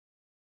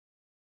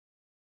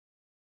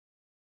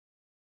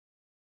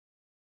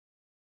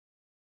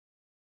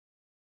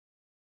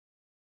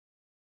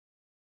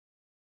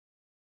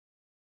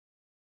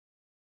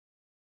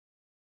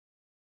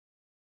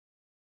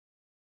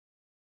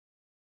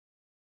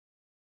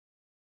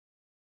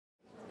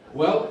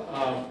Well,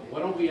 why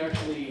don't we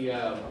actually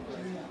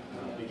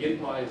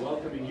begin by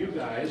welcoming you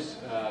guys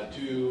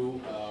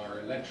to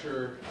our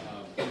lecture,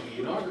 the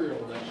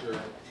inaugural lecture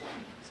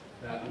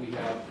that we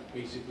have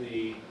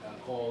basically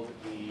called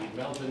the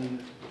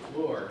Melvin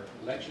DeFleur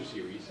Lecture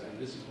Series, and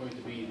this is going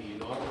to be the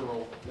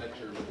inaugural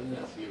lecture within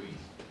that series.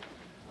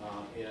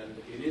 And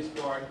it is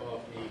part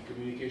of the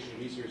Communication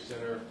Research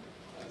Center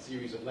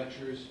series of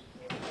lectures.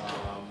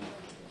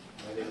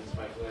 My name is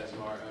Michael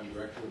Asmar. I'm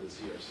director of the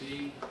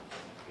CRC.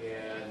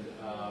 And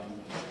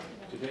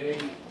today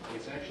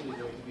it's actually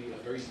going to be a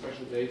very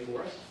special day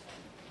for us,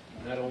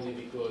 not only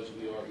because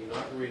we are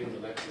inaugurating the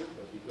lecture,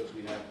 but because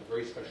we have a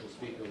very special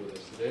speaker with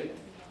us today.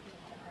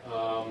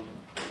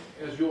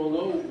 As you all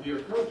know, we are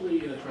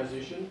currently in a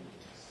transition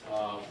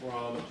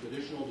from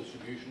traditional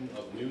distribution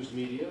of news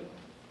media,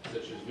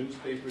 such as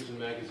newspapers and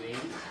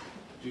magazines,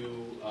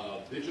 to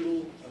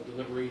digital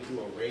delivery through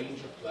a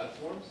range of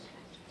platforms.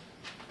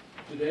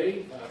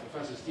 Today,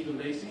 Professor Stephen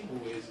Lacy,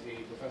 who is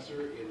a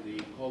professor in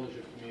the College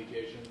of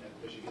Communication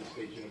at Michigan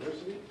State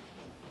University,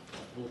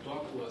 will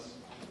talk to us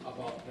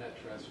about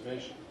that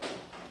transformation.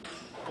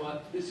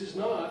 But this is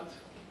not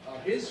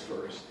his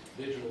first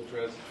digital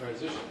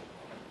transition.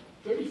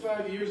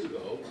 35 years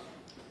ago,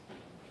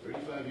 for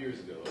those of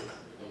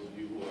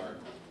you who are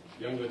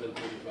younger than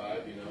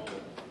 35,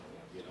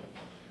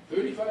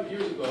 35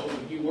 years ago,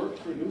 when he worked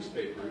for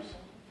newspapers,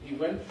 he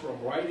went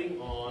from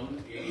writing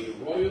on a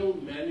Royal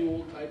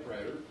manual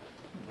typewriter.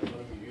 Some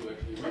of you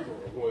actually remember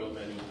a Royal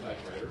manual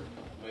typewriter.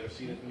 You might have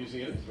seen it in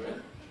museums, right?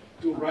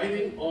 To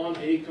writing on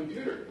a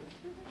computer.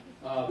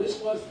 This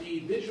was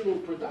the digital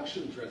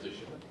production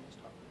transition.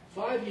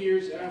 5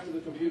 years after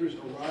the computers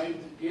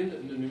arrived in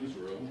the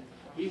newsroom,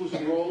 he was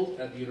enrolled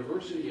at the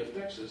University of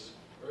Texas,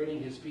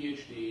 earning his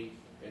PhD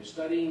and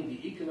studying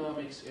the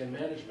economics and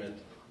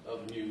management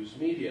of news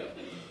media.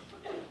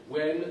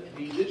 When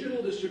the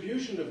digital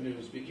distribution of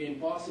news became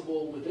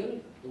possible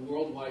within the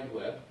World Wide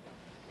Web,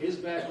 his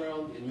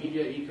background in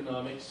media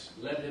economics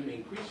led him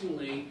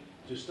increasingly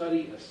to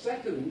study a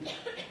second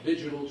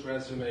digital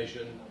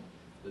transformation,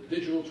 the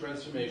digital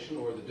transformation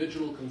or the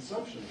digital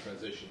consumption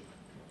transition.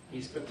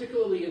 He's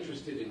particularly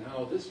interested in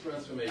how this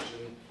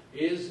transformation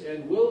is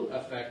and will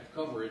affect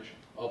coverage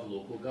of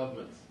local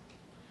governments.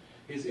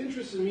 His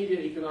interest in media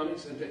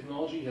economics and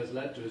technology has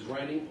led to his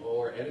writing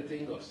or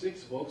editing of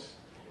 6 books,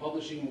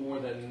 publishing more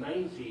than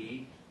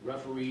 90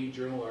 referee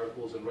journal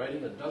articles, and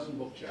writing a dozen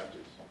book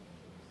chapters.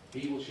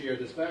 He will share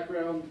this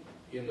background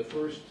in the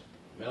first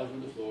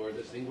Melvin DeFleur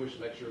Distinguished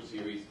Lecture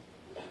Series,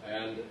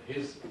 and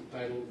the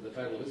title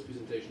of his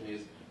presentation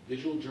is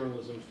Digital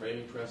Journalism,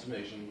 Framing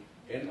Transformation,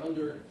 and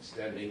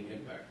Understanding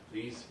Impact.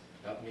 Please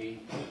help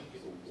me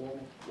give a warm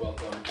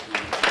welcome to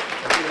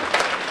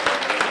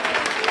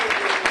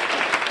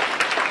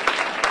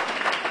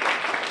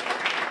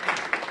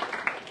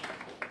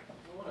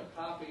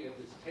of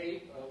this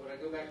tape. When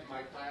I go back to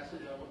my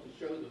classes, I want to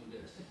show them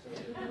this, so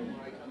that when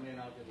I come in,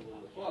 I'll get a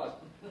little applause.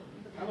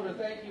 I want to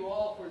thank you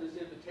all for this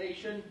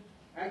invitation.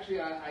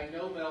 Actually, I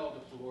know Mel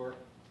DeFleur,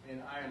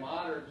 and I am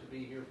honored to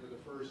be here for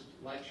the first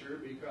lecture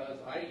because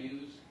I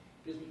use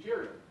his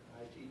material.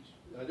 I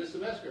teach, this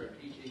semester, I'm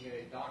teaching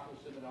a doctoral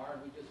seminar,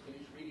 and we just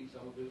finished reading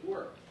some of his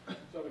work.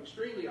 So I'm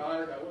extremely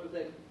honored. I want to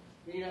thank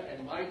Mina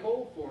and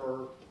Michael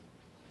for,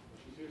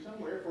 she's here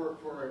somewhere,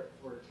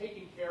 for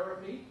taking care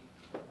of me.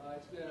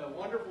 It's been a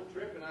wonderful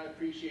trip, and I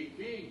appreciate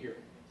being here.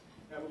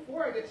 Now,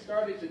 before I get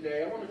started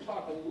today, I want to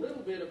talk a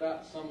little bit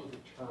about some of the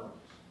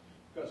terms.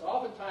 Because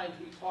oftentimes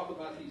we talk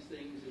about these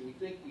things and we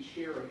think we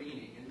share a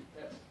meaning, and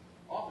that's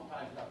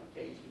oftentimes not the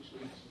case,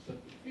 which leads to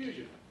some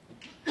confusion.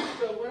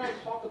 So when I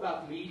talk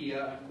about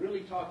media, I'm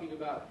really talking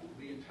about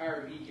the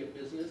entire media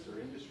business or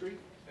industry.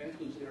 That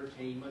includes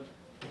entertainment,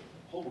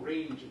 a whole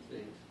range of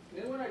things.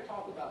 And then when I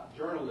talk about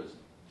journalism,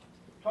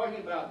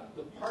 talking about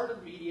the part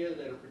of media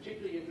that are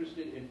particularly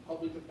interested in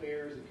public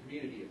affairs and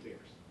community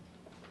affairs.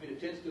 And it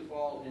tends to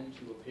fall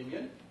into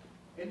opinion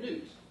and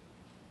news.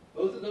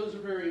 Both of those are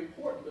very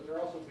important, but they're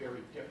also very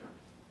different.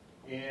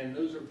 And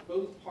those are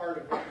both part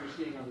of what we're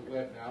seeing on the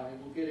web now, and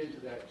we'll get into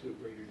that to a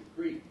greater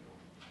degree.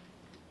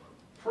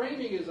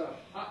 Framing is a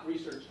hot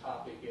research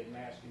topic in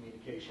mass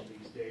communication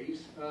these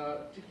days.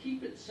 To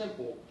keep it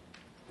simple,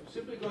 I'm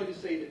simply going to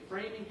say that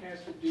framing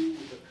has to do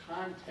with the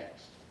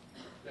context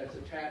that's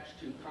attached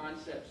to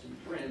concepts and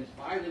trends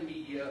by the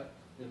media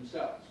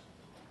themselves.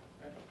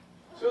 Okay?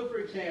 So, for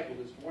example,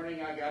 this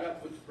morning I got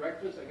up, went to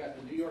breakfast, I got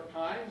the New York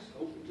Times,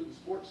 opened to the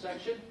sports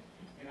section,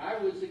 and I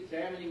was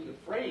examining the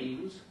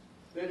frames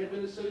that had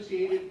been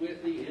associated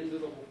with the end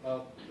of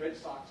the Red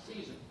Sox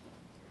season.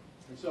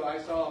 And so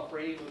I saw a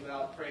frame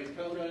about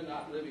Francona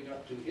not living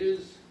up to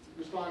his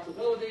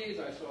responsibilities.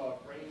 I saw a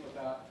frame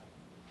about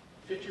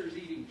pitchers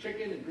eating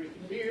chicken and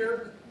drinking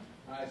beer.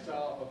 I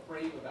saw a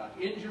frame about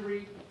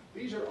injury.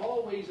 These are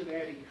all ways of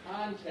adding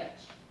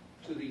context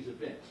to these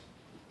events.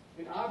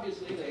 And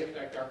obviously, they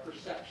affect our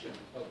perception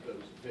of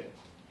those events.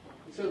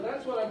 And so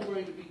that's what I'm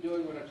going to be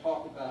doing when I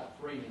talk about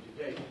framing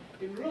today.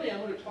 And really,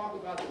 I'm going to talk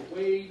about the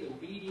way the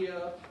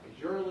media and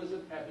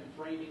journalism have been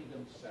framing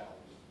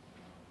themselves.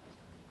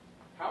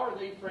 how are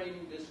they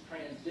framing this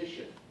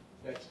transition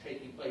that's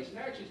taking place? And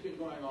actually it's been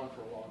going on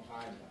for a long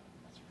time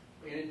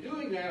now. And in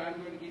doing that,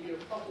 I'm going to give you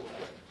a couple of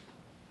frames.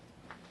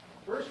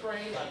 First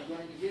frame I'm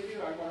going to give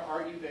you, I'm going to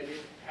argue that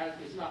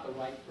it's not the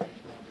right frame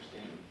for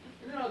understanding.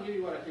 And then I'll give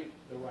you what I think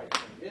the right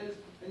frame is,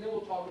 and then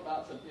we'll talk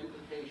about some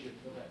implications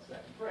of that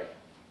second frame.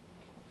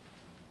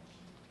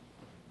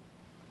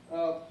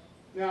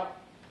 Now,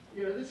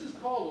 this is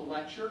called a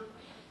lecture.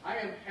 I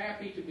am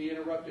happy to be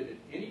interrupted at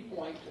any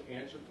point to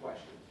answer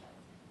questions.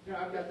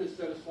 I've got this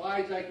set of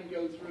slides I can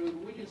go through.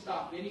 We can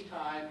stop any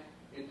time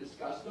and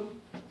discuss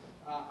them.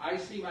 I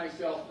see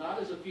myself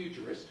not as a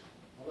futurist,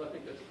 although I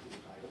think that's a cool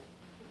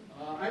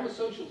title. I'm a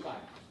social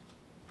scientist.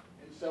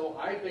 And so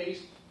I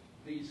base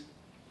these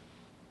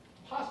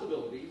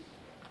possibilities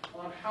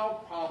on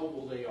how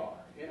probable they are.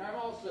 And I'm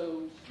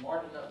also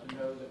smart enough to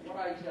know that what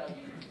I tell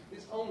you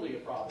is only a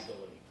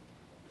probability.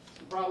 It's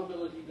the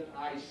probability that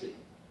I see.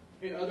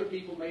 And other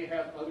people may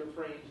have other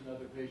frames and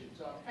other visions.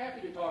 So I'm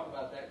happy to talk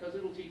about that because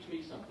it'll teach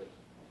me something.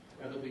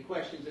 Now there'll be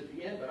questions at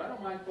the end, but I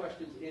don't mind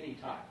questions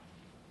anytime.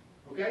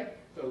 Okay?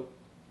 So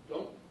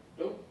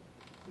don't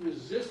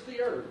resist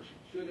the urge,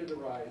 should it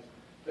arise,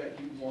 that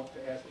you want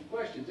to ask me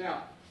questions.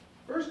 Now,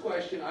 first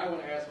question I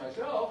want to ask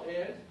myself,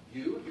 and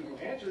you, if you want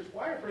to answer, is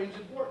why are frames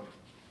important?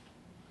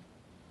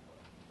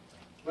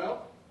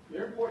 Well,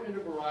 they're important in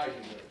a variety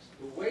of ways.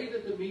 The way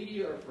that the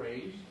media are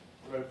framed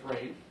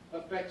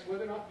affects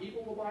whether or not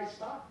people will buy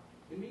stock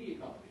in media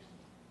companies.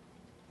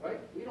 Right?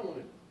 We don't want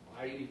to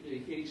buy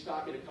any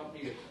stock in a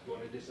company that's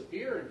going to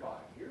disappear in 5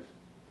 years.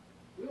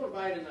 We want to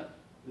buy it in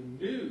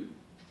the new,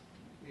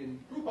 in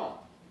Groupon.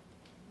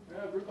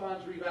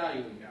 Groupon's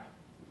revaluing now.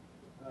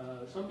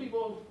 Some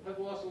people have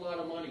lost a lot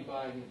of money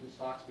buying into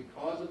stocks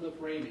because of the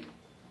framing.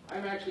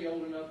 I'm actually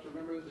old enough to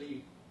remember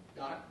the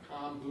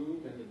dot-com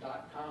boom and the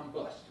dot-com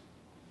bust.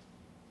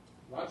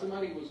 Lots of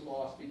money was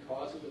lost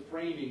because of the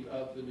framing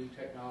of the new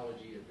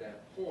technology at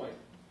that point.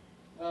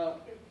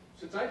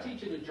 Since I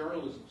teach in a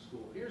journalism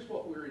school, here's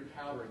what we're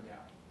encountering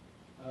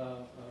now.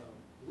 A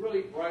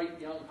really bright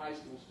young high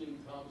school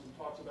student comes and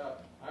talks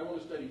about, I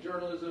want to study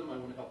journalism, I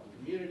want to help the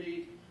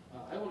community,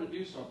 I want to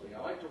do something,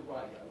 I like to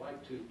write, I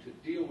like to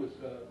deal with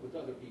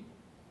other people.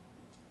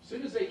 As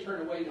soon as they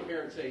turn away, the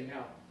parents say,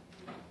 now,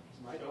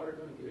 is my daughter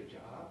going to get a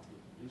job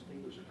if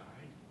newspapers are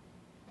dying?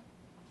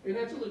 And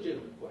that's a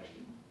legitimate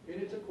question.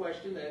 And it's a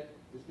question that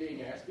is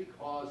being asked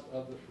because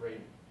of the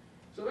framing.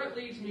 So that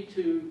leads me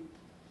to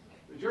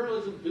the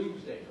journalism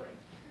doomsday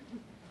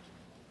frame.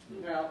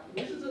 Now,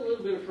 this is a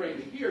little bit of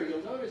framing here.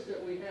 You'll notice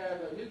that we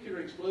have a nuclear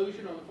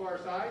explosion on the far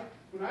side.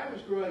 When I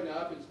was growing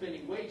up and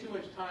spending way too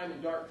much time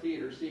in dark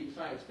theater seeing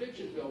science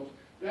fiction films,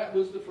 that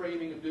was the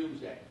framing of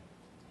doomsday.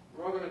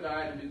 We're all going to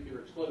die in a nuclear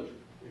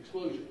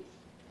explosion.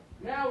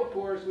 Now, of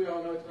course, we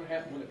all know it's going to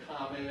happen when a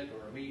comet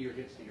or a meteor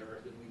hits the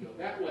Earth and we go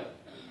that way.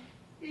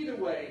 Either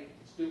way,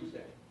 it's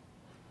doomsday.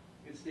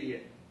 It's the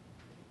end.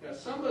 Now,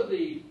 some of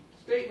the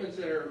statements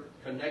that are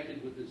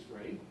connected with this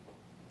frame,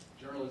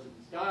 journalism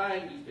is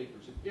dying,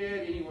 newspapers are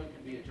dead, anyone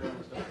can be a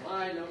journalist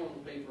online, no one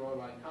will pay for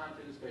online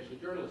content, especially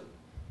journalism.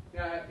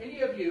 Now,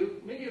 many of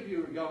you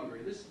are younger,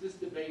 and this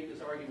debate,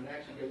 this argument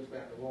actually goes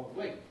back a long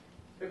way.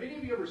 Have any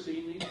of you ever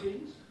seen these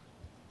things?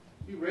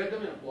 You read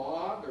them in a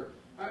blog, or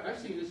I've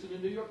seen this in the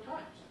New York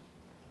Times.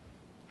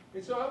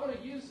 And so I want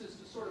to use this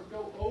to sort of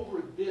go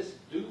over this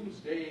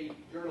doomsday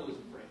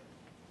journalism frame.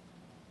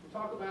 To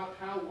talk about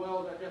how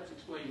well that helps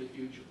explain the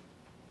future.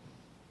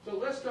 So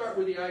let's start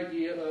with the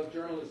idea of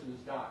journalism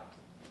is dying.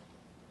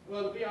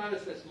 Well, to be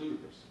honest, that's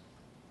ludicrous.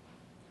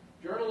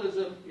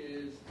 Journalism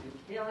is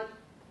inherent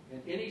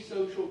in any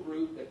social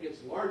group that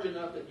gets large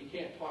enough that you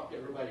can't talk to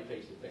everybody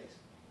face to face.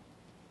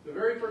 The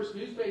very first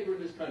newspaper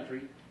in this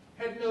country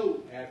had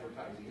no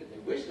advertising in it. They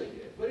wish they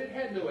did, but it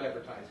had no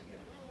advertising in it.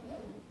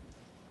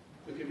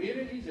 The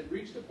communities had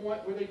reached a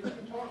point where they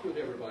couldn't talk with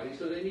everybody,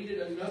 so they needed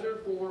another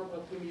form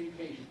of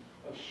communication,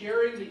 of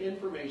sharing the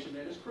information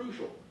that is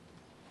crucial.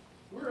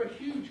 We're a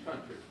huge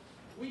country.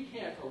 We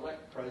can't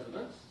elect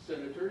presidents,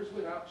 senators,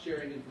 without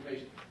sharing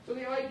information. So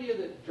the idea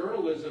that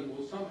journalism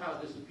will somehow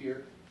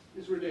disappear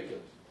is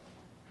ridiculous.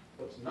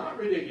 What's not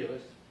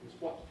ridiculous is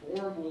what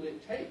form will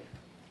it take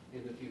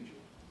in the future?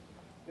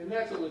 And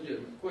that's a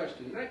legitimate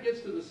question. And that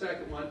gets to the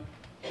second one.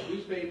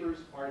 Newspapers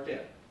are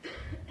dead.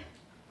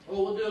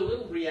 Well, we'll do a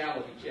little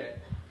reality check.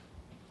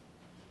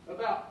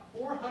 About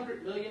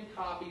 400 million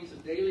copies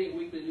of daily and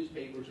weekly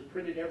newspapers are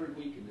printed every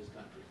week in this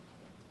country.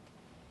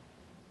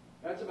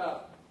 That's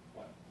about,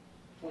 what,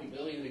 20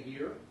 billion a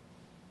year?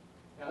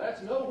 Now,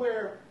 that's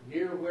nowhere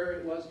near where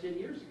it was 10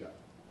 years ago.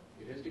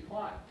 It has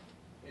declined,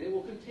 and it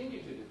will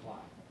continue to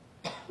decline.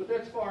 But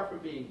that's far from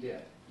being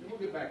dead. And we'll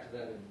get back to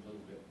that in a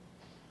little bit.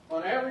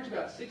 On average,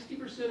 about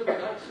 60% of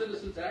adult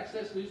citizens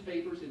access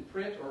newspapers in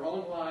print or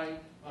online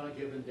on a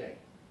given day.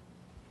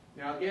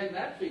 Now, again,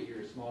 that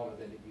figure is smaller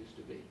than it used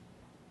to be.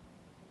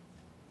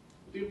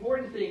 The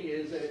important thing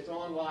is that it's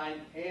online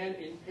and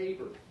in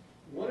paper.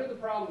 One of the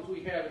problems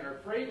we have in our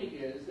framing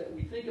is that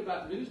we think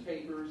about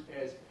newspapers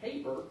as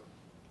paper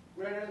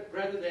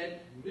rather than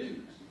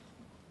news.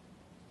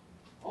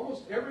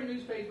 Almost every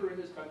newspaper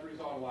in this country is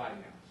online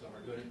now. Some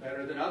are doing it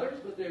better than others,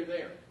 but they're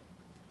there.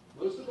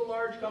 Most of the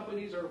large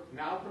companies are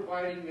now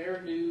providing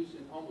their news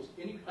in almost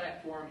any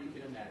platform you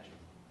can imagine.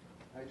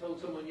 I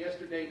told someone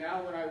yesterday,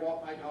 now when I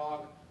walk my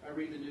dog, I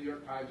read the New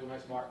York Times on my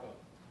smartphone.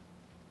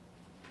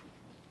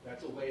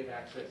 That's a way of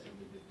accessing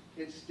the news.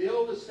 It's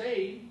still the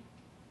same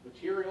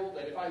material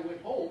that if I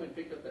went home and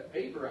picked up that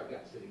paper I've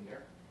got sitting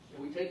there,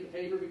 and we take the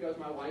paper because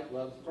my wife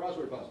loves the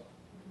crossword puzzle.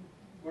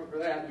 If it weren't for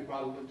that, we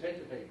probably wouldn't take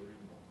the paper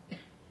anymore.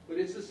 But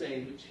it's the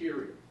same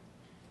material.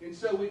 And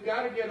so we've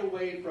got to get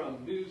away from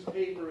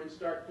newspaper and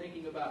start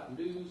thinking about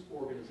news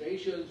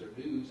organizations or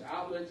news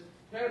outlets.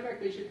 As a matter of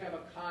fact, they should have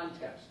a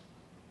contest.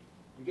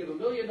 And give $1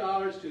 million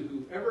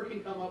to whoever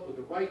can come up with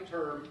the right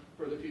term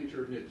for the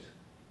future of news.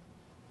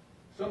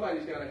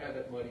 Somebody's got to have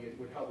that money. It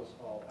would help us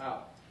all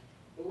out.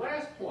 The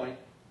last point,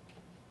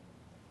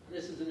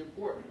 this is an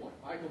important one.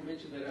 Michael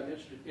mentioned that I'm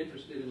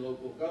interested in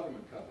local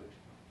government coverage.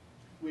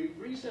 We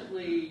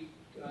recently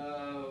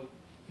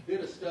did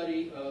a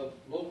study of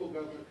local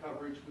government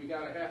coverage. We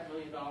got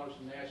 $500,000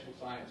 from the National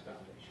Science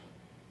Foundation.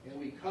 And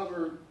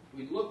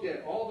we looked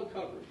at all the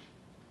coverage.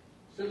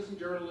 Citizen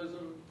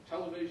journalism,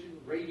 television,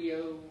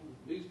 radio,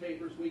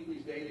 newspapers,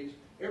 weeklies, dailies,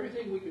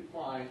 everything we could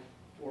find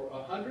for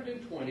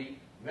 120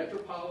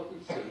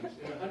 metropolitan cities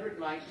and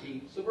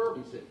 119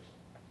 suburban cities.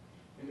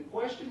 And the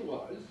question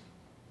was,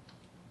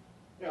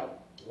 now,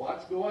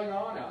 what's going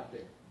on out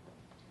there?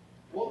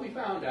 What we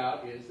found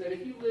out is that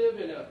if you live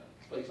in a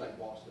place like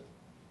Boston,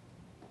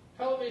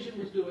 television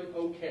was doing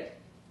okay.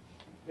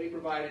 They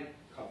provided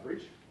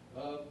coverage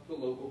of the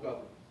local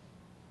government.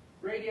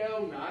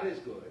 Radio, not as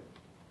good.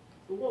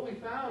 But what we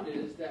found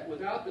is that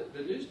without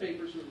the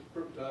newspapers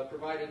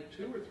provided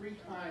 2 or 3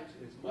 times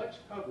as much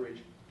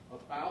coverage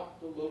about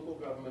the local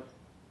government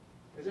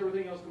as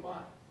everything else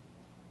combined.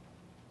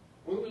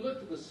 When we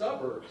looked at the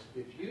suburbs,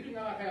 if you did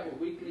not have a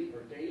weekly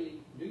or daily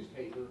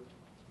newspaper,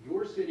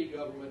 your city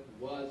government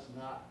was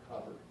not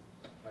covered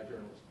by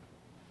journalism.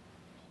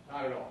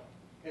 Not at all.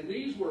 And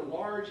these were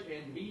large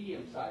and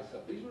medium-sized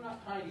suburbs. These were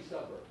not tiny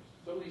suburbs.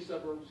 Some of these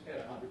suburbs had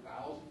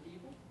 100,000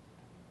 people,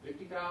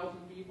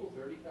 50,000 people,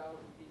 30,000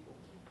 people.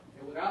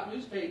 And without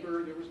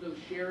newspaper, there was no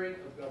sharing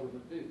of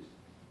government news.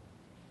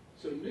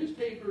 So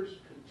newspapers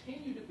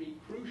continue to be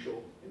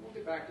crucial, and we'll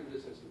get back to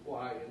this as to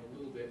why in a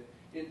little bit,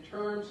 in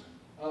terms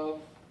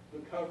of the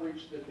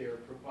coverage that they're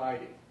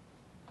providing.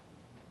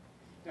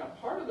 Now,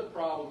 part of the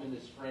problem in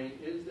this frame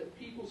is that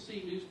people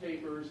see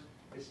newspapers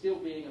as still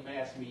being a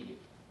mass medium.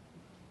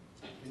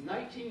 In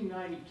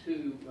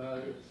 1992,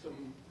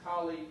 some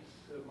colleagues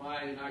of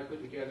mine and I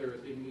put together a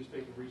big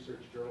newspaper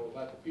research journal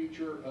about the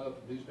future of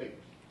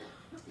newspapers.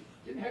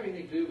 It didn't have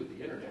anything to do with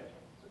the internet.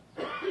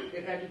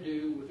 It had to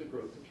do with the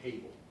growth of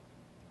cable.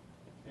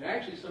 And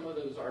actually, some of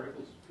those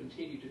articles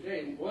continue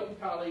today. One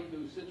colleague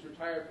who since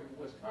retired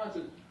from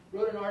Wisconsin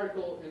wrote an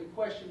article, and the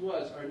question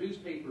was, are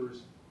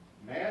newspapers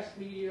mass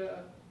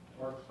media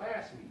or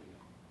class media?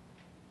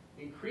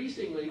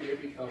 Increasingly, they're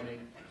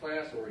becoming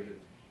class-oriented.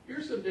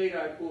 Here's some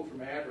data I pulled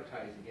from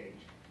Advertising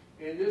Age.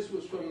 And this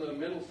was from the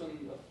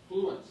Middleton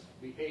Affluence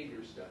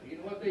Behavior Study.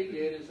 And what they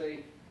did is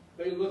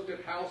they looked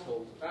at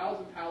households,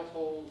 1,000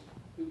 households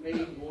who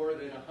made more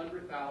than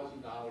 $100,000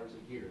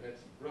 a year.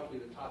 That's roughly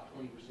the top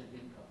 20%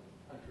 income in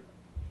the country.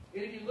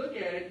 And if you look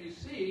at it, you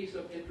see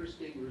some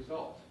interesting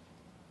results.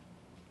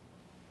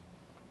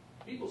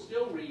 People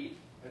still read,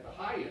 at the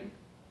high end,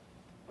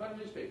 a lot of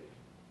newspapers.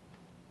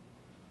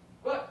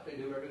 But they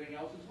do everything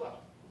else as well.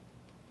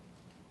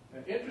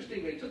 And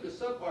interesting, they took a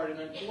subpart, and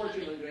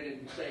unfortunately they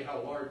didn't say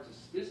how large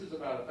this is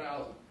about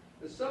 1,000.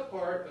 The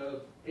subpart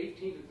of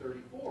 18 to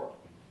 34.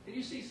 And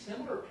you see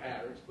similar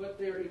patterns, but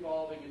they're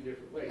evolving in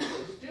different ways.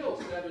 So still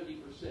 70%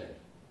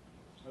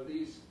 of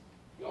these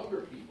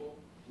younger people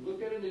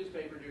look at a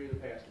newspaper during the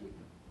past week.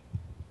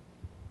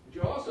 But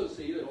you also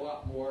see that a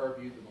lot more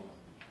view them on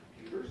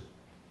computers,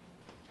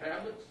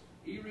 tablets,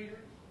 e-readers,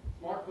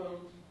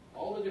 smartphones,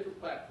 all the different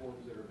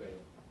platforms that are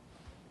available.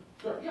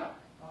 Sure, yeah.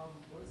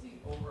 What does the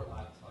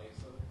overlap tell you?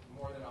 So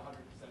more than 100%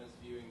 is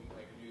viewing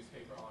like a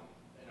newspaper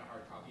in a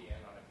hard copy and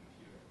on a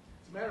computer.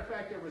 As a matter of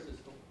fact,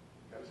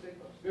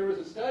 there was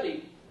a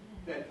study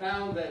that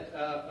found that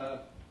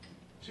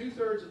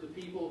 2/3 of the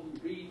people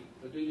who read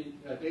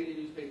a daily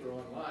newspaper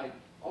online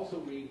also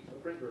read a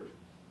print version.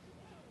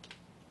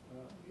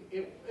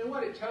 And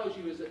what it tells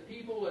you is that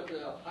people at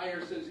the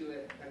higher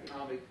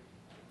socioeconomic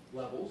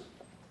levels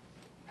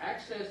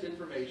access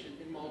information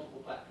in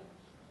multiple platforms.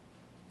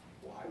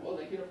 Why? Well,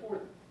 they can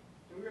afford them.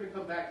 And we're going to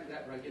come back to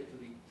that when I get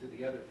to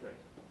the other frame.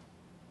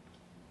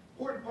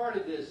 Important part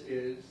of this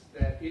is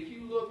that if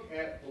you look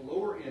at the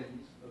lower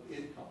ends of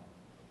income,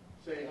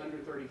 say under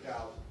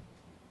 30,000,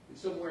 it's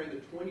somewhere in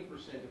the 20%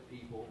 of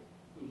people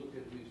who look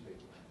at a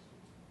newspaper.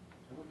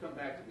 And we'll come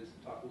back to this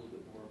and talk a little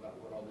bit more about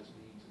what all this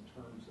means in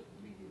terms of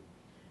the media.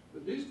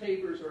 But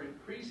newspapers are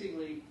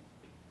increasingly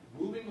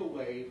moving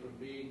away from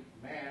being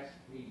mass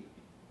media.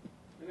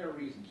 And there are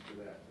reasons for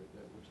that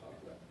we'll talk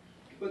about.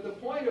 But the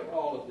point of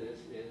all of this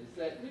is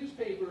that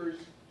newspapers,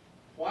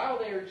 while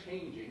they are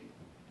changing,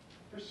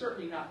 they're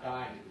certainly not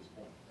dying at this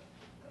point.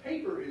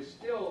 paper is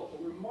still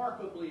a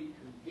remarkably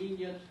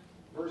convenient,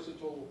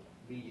 versatile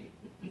medium.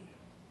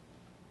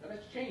 Now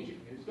that's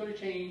changing, and it's going to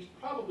change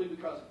probably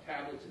because of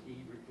tablets and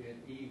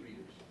e-readers.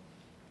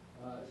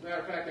 As a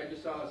matter of fact, I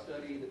just saw a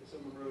study that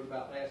someone wrote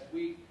about last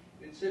week.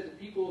 It said that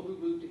people who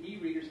move to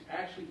e-readers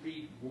actually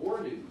read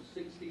more news.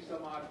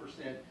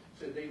 60-some-odd%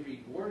 said they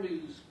read more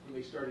news when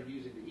they started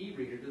using the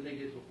e-reader than they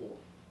did before.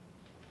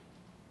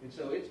 And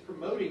so it's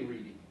promoting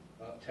reading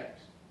of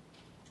text.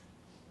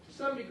 To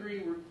some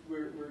degree,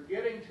 we're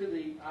getting to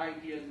the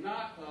idea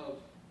not of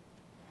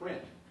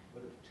print,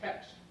 but of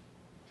text.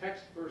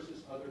 Text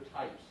versus other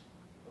types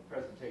of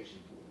presentation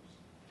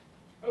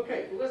forms.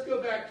 Okay, well, let's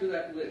go back to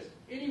that list.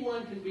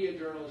 Anyone can be a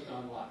journalist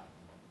online.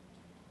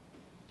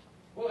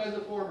 Well, as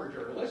a former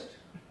journalist,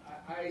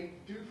 I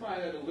do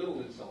find that a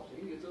little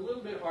insulting. It's a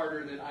little bit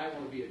harder than I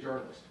want to be a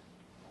journalist.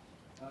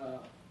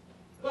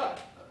 But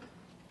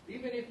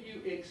even if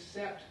you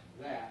accept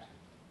that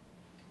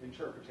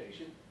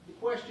interpretation, the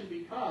question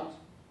becomes,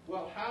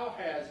 well, how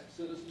has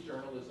citizen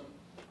journalism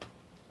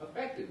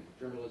affected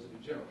journalism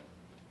in general?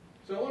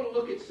 So I want to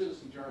look at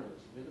citizen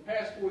journalism. In the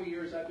past 4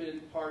 years, I've been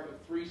part of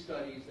 3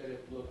 studies that have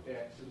looked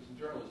at citizen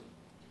journalism.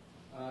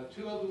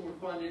 2 of them were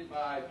funded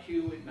by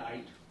Pew and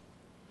Knight.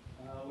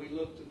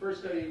 The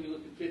first study, we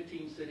looked at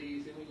 15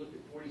 cities, then we looked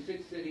at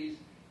 46 cities.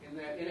 In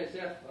that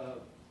NSF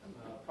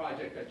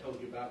project I told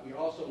you about, we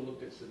also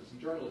looked at citizen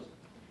journalism.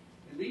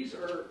 And these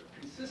are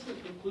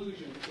consistent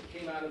conclusions that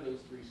came out of those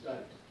 3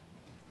 studies.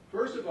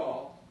 First of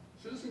all,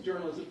 citizen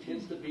journalism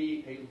tends to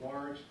be a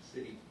large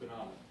city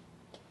phenomenon.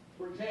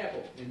 For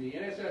example, in the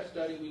NSF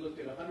study, we looked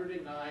at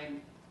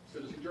 109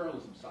 citizen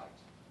journalism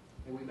sites,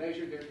 and we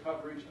measured their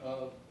coverage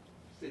of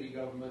city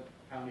government,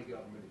 county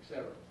government,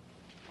 etc.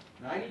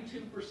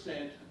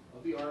 92%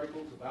 of the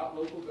articles about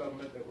local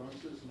government that were on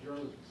citizen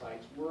journalism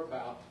sites were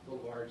about the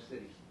large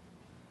cities.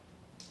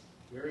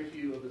 Very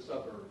few of the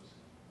suburbs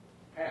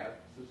have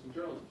citizen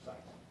journalism sites.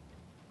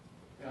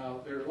 Now,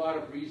 there are a lot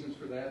of reasons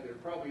for that. They're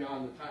probably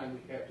on the time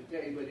we have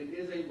today, but it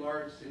is a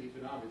large city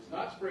phenomenon. It's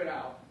not spread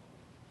out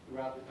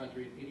throughout the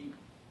country in any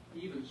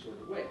even sort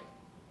of way.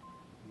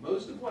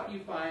 Most of what you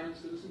find in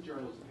citizen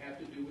journalism have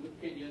to do with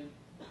opinion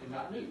and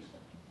not news.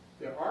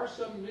 There are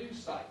some news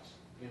sites,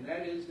 and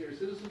that is, there are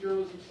citizen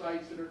journalism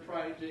sites that are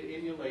trying to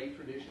emulate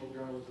traditional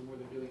journalism where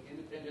they're doing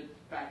independent,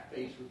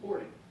 fact-based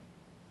reporting.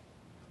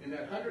 In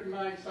that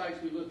 109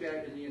 sites we looked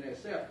at in the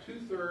NSF,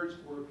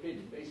 2/3 were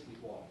opinion, basically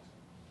blogs.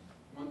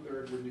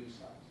 1/3 were news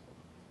sites.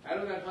 Out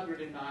of that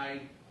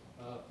 109,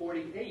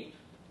 48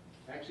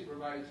 actually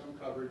provided some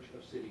coverage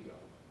of city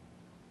government.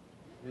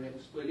 And it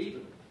was split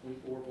evenly,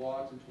 24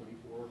 blogs and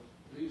 24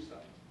 news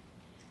sites.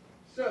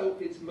 So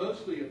it's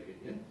mostly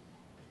opinion.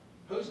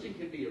 Posting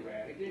can be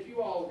erratic. And if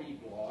you all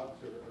read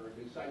blogs or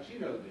news sites, you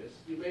know this.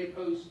 You may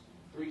post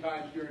 3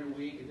 times during a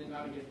week and then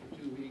not again for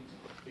 2 weeks,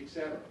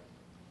 etc.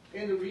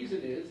 And the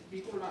reason is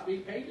people are not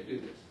being paid to do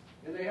this,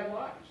 and they have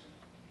lives.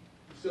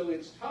 So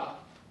it's tough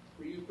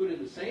for you to put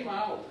in the same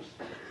hours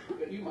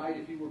that you might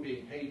if you were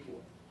being paid for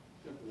it.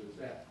 Simple as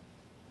that.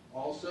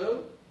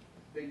 Also,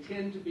 they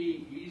tend to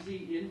be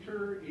easy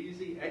enter,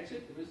 easy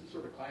exit, and this is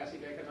sort of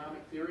classic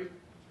economic theory.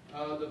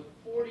 The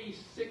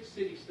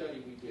 46-city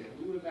study we did,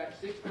 we went back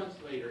 6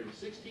 months later, and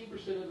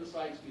 16% of the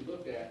sites we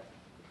looked at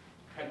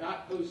had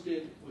not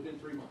posted within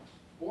 3 months,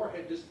 or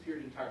had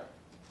disappeared entirely.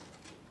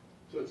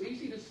 So it's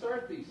easy to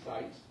start these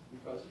sites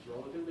because it's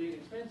relatively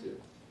inexpensive.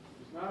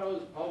 It's not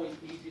always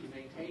easy to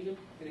maintain them,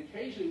 and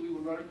occasionally we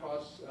would run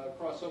across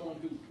someone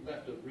who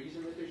left a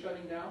reason that they're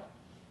shutting down.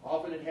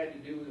 Often it had to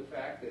do with the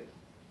fact that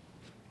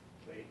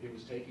it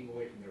was taking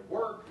away from their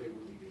work, they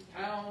were leaving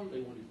town, they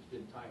wanted to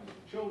spend time with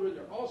their children.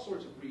 There are all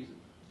sorts of reasons.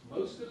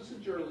 Most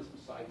citizen journalism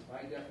sites,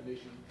 by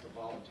definition, are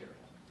voluntary.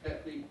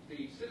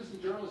 The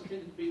citizen journalists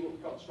tended to be what we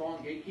call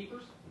strong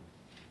gatekeepers.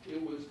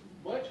 It was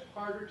much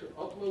harder to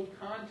upload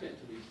content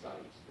to these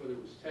sites, whether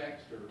it was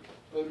text or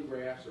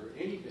photographs or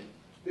anything,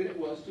 than it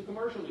was to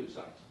commercial news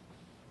sites.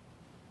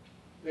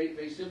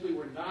 They simply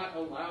were not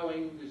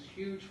allowing this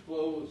huge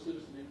flow of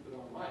citizen input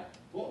online.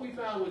 What we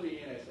found with the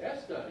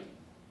NSF study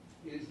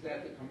is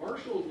that the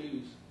commercial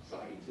news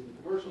sites and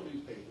the commercial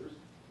newspapers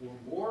were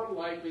more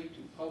likely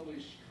to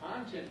publish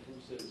content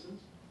from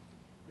citizens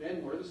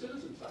than were the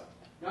citizen sites.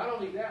 Not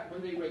only that,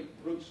 when they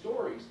wrote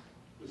stories,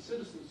 the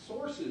citizen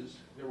sources,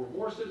 there were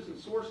more citizen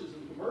sources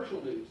in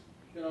commercial news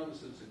than on the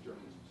citizen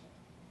journalism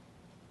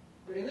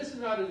site. And this is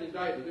not an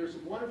indictment. There's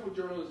some wonderful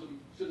journalism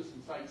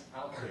citizen sites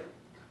out there.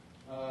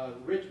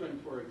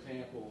 Richmond, for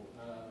example,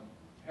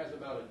 has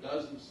about a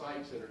dozen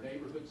sites that are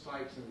neighborhood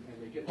sites,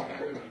 and they get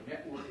together and they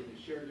network and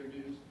they share their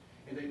news,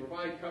 and they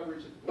provide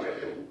coverage that the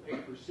local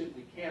papers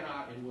simply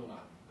cannot and will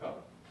not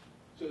cover.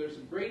 So there's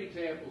some great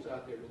examples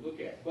out there to look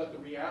at, but the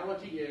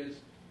reality is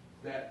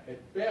that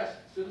at best,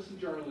 citizen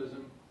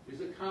journalism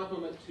is a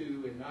complement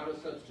to and not a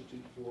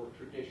substitute for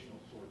traditional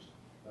sorts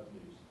of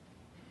news.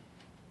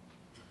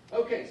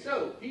 Okay,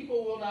 so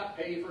people will not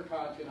pay for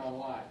content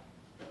online.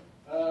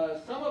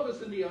 Some of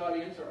us in the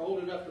audience are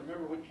old enough to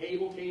remember when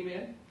cable came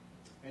in,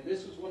 and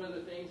this was one of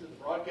the things that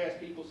the broadcast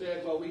people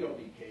said, well, we don't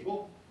need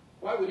cable.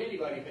 Why would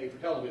anybody pay for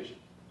television?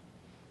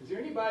 Is there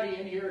anybody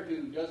in here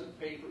who doesn't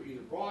pay for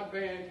either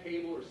broadband,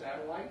 cable, or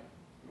satellite?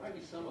 There might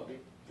be some of you.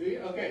 Do you?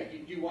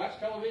 Okay. Do you watch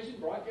television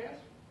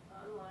broadcast?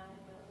 Online.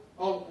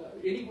 Oh,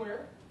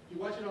 anywhere? Do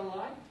you watch it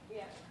online?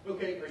 Yeah.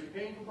 Okay. Are you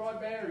paying for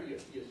broadband, or you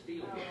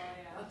stealing Oh, it?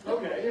 yeah.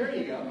 Okay, there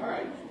you go. All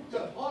right.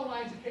 So all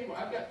lines of cable.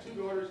 I've got two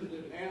daughters who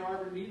live in Ann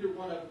Arbor. Neither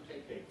one of them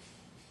take cable.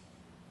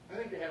 I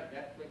think they have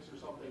Netflix or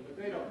something, but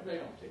they don't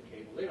take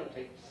cable. They don't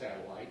take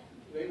satellite.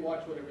 They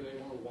watch whatever they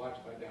want to watch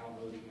by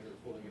downloading it or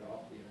pulling it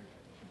off the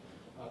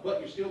internet. But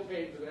you're still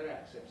paying for that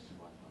access.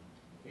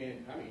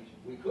 And I mean,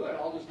 we could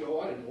all just go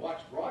on and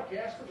watch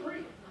broadcast for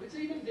free. It's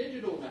even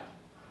digital now.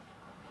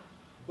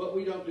 But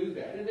we don't do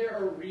that, and there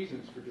are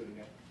reasons for doing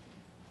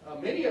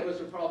that. Many of us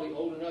are probably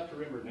old enough to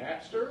remember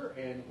Napster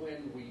and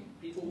when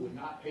people would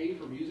not pay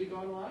for music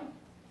online.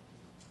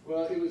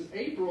 Well, it was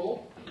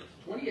April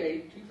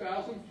 28,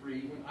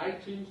 2003 when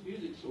iTunes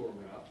Music Store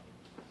went up.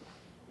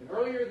 And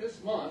earlier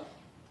this month,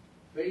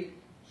 they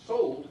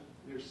sold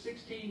their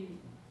 16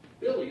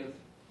 billionth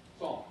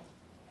song.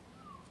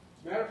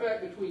 As a matter of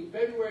fact, between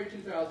February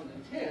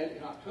 2010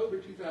 and October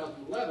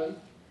 2011,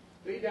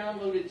 they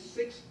downloaded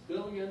 6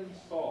 billion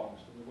songs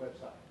from the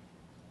website.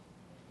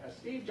 Now,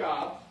 Steve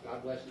Jobs,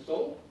 God bless his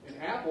soul, and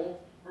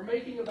Apple are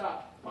making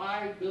about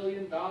 $5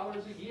 billion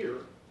a year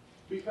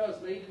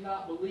because they do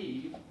not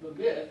believe the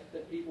myth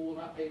that people will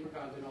not pay for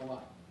content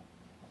online.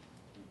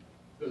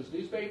 Those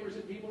newspapers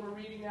that people are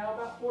reading now,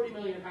 about 40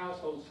 million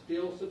households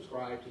still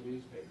subscribe to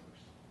newspapers.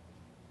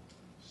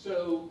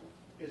 So,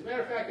 as a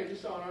matter of fact, I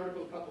just saw an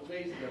article a couple of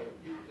days ago.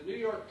 The New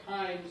York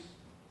Times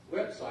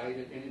website,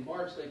 and in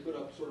March they put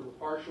up sort of a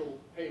partial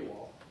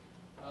paywall.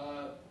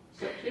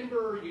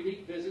 September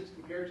unique visits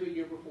compared to a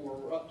year before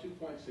were up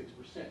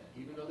 2.6%,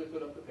 even though they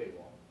put up the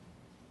paywall.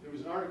 There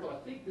was an article, I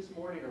think this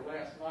morning or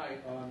last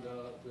night, on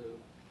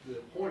the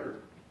Pointer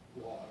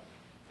blog.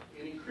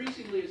 And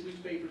increasingly, as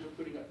newspapers are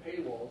putting up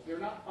paywalls, they're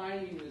not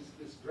finding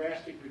this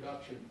drastic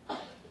reduction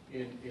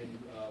in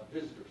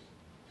visitors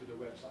to their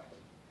websites.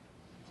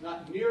 It's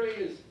not nearly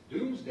as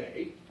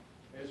doomsday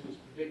as was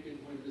predicted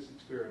when this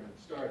experiment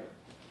started.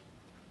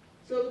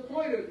 So the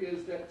point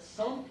is that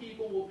some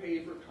people will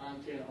pay for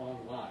content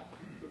online.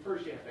 But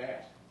first you have to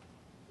ask.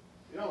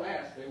 If you don't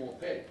ask, they won't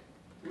pay.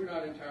 We're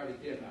not entirely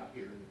dim out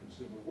here in the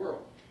consumer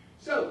world.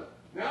 So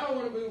now I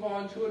want to move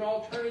on to an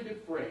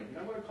alternative frame, and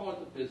I'm going to call it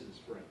the business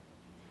frame.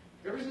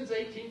 Ever since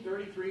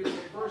 1833, when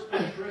the first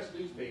press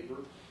newspaper,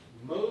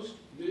 most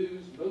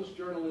news, most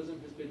journalism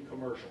has been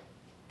commercial,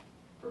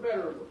 for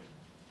better or worse.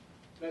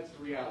 That's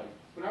the reality.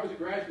 When I was a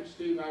graduate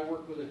student, I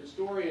worked with a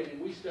historian,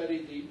 and we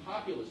studied the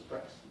populist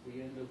press at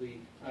the end of the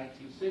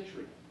 19th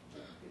century.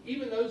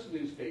 Even those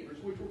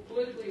newspapers, which were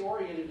politically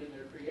oriented in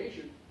their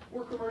creation,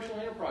 were commercial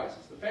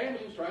enterprises. The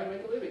family was trying to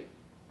make a living.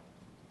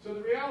 So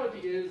the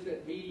reality is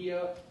that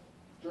media,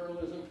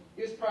 journalism,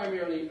 is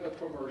primarily a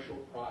commercial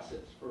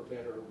process, for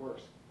better or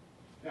worse.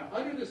 Now,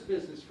 under this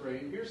business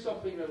frame, here's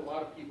something that a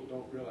lot of people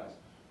don't realize.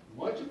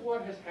 Much of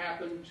what has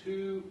happened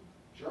to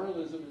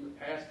journalism in the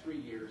past 3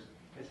 years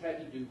has had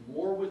to do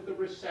more with the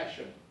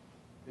recession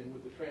than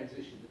with the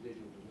transition to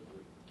digital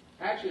delivery.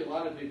 Actually, a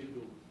lot of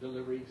digital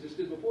delivery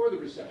existed before the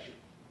recession,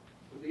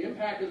 but the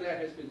impact of that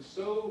has been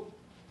so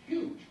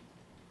huge.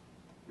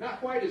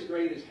 Not quite as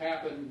great as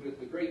happened with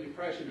the Great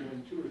Depression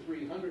when 200 or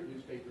 300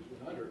 newspapers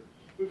went under.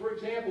 But for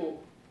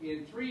example,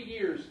 in 3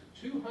 years,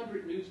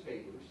 200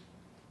 newspapers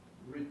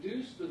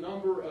reduced the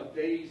number of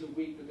days a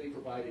week that they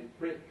provided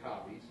print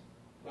copies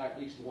by at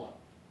least one.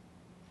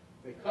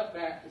 They cut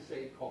back to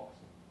save costs.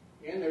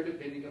 And they're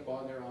depending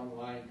upon their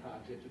online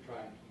content to try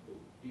and keep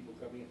people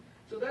coming in.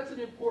 So that's an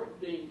important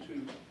thing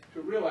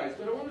to realize.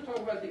 But I want to talk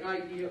about the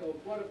idea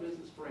of what a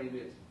business frame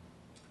is.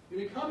 In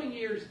the coming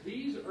years,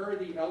 these are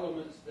the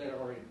elements that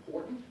are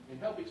important and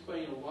help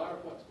explain a lot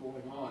of what's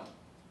going on.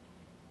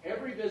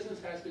 Every business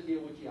has to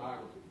deal with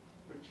geography,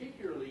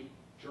 particularly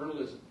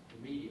journalism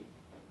and media.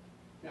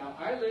 Now,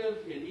 I live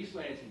in East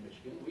Lansing,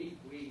 Michigan.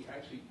 We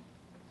actually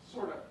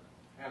sort of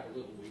have a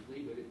little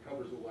weekly, but it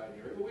covers a wide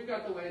area. But we've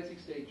got the Lansing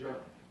State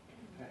Journal.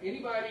 Now,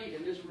 anybody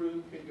in this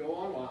room can go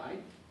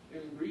online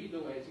and read the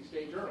Lansing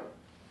State Journal.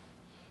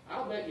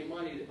 I'll bet you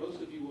money that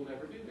most of you will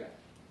never do that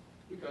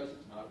because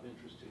it's not of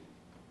interest to you.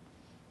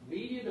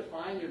 Media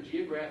define their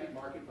geographic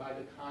market by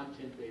the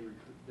content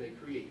they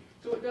create.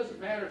 So it doesn't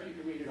matter if you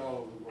can read it all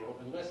over the world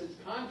unless it's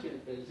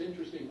content that is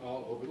interesting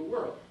all over the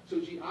world. So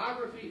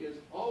geography is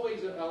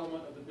always an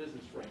element of the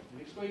business frame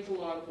and explains a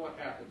lot of what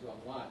happens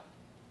online.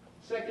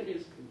 Second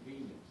is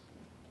convenience.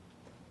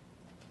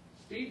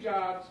 Steve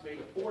Jobs made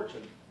a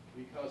fortune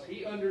because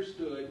he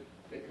understood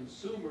that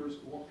consumers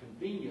want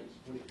convenience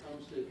when it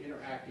comes to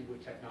interacting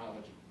with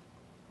technology.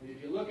 And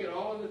if you look at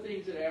all of the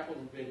things that Apple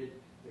invented,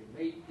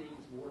 they made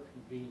things more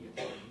convenient.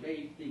 They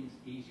made things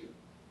easier.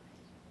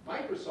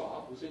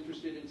 Microsoft was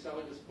interested in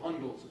selling us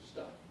bundles of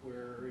stuff,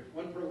 where if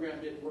one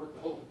program didn't work,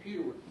 the whole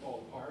computer would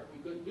fall apart.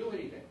 We couldn't do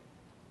anything.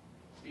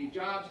 Steve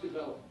Jobs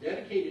developed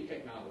dedicated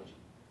technology,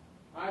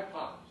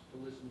 iPods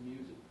to listen to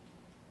music,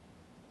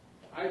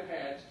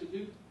 iPads to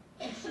do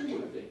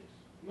consumer things,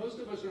 Most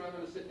of us are not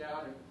going to sit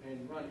down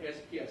and run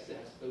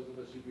SPSS, those of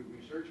us who do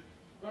research,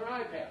 on an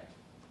iPad.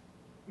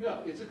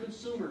 No, it's a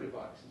consumer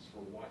device. It's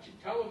for watching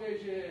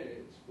television,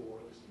 it's for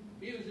listening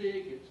to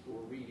music, it's for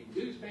reading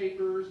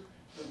newspapers,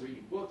 for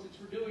reading books, it's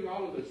for doing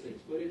all of those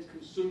things, but it's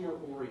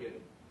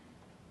consumer-oriented.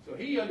 So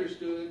he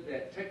understood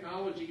that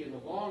technology in the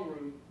long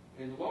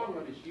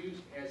run is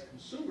used as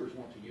consumers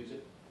want to use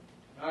it,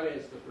 not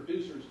as the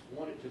producers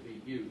want it to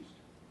be used.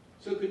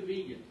 So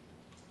convenient.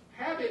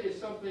 Habit is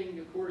something,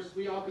 of course,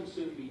 we all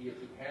consume media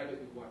through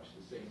habit. We watch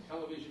the same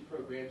television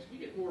programs. We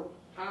get more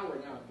power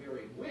now in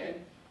varying when,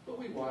 but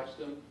we watch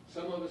them.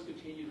 Some of us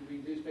continue to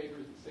read newspapers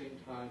at the same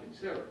time,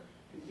 etc.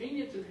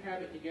 Convenience and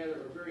habit together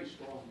are very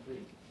strong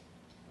things.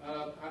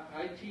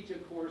 I teach a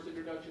course,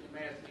 Introduction to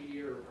Mass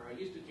Media, or I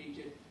used to teach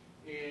it,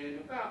 and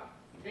about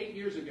 8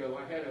 years ago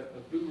I had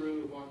a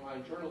guru of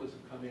online journalism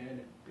come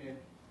in, and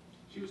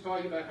she was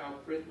talking about how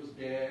print was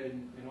dead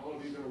and all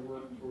of you are going to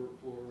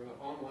work for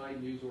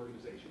online news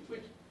organizations,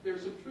 which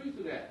there's some truth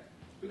to that.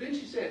 But then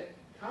she said,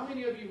 how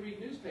many of you read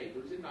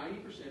newspapers? And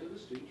 90% of the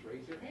students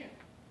raised their hand.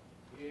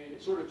 And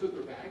it sort of took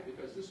her back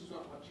because this was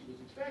not what she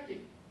was expecting.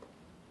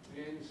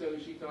 And so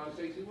she thought,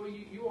 she said, well,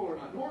 you all are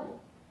not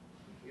normal.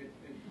 And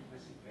I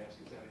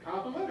said, is that a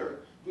compliment?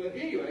 But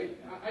anyway,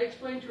 I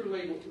explained to her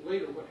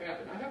later what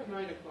happened. I have a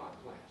 9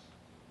 o'clock class.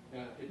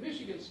 Now, at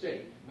Michigan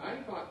State, 9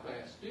 o'clock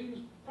class,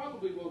 students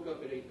probably woke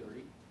up at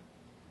 8:30,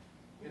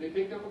 and they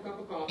picked up a cup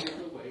of coffee on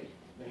the way,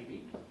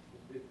 maybe.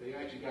 If they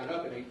actually got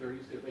up at 8:30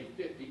 instead of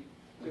 8:50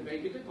 to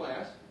make it to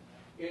class.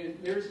 And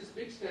there's this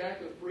big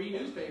stack of free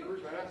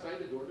newspapers right outside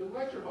the door to the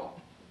lecture hall.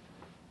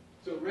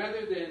 So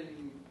rather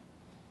than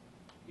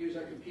use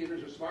our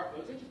computers or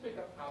smartphones, they just pick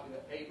up a copy of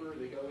that paper,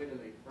 they go in and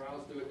they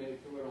browse through it, and they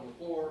throw it on the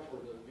floor for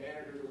the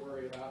janitor to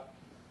worry about.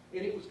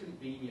 And it was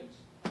convenience.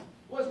 It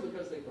wasn't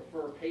because they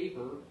prefer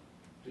paper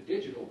to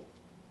digital.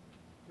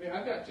 I mean,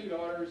 I've got 2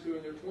 daughters who are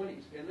in their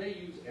 20s, and they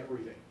use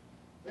everything.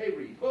 They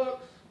read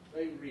books,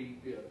 they read,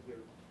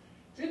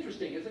 it's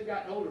interesting, as they've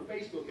gotten older,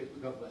 Facebook has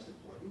become less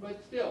important,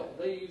 but still,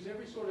 they use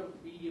every sort of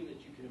medium that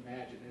you can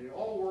imagine, and it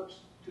all works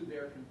to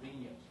their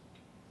convenience.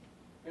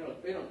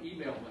 They don't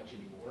email much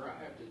anymore.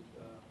 I have to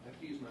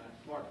use my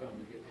smartphone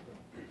to get to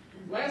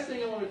them. Last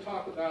thing I want to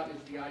talk about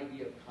is the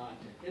idea of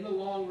content. In the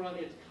long run,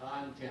 it's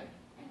content.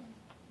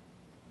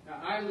 Now,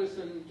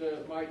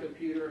 my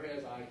computer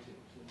has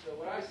iTunes. And so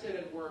when I sit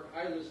at work,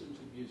 I listen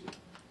to music.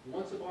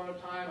 Once upon a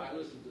time, I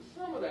listened to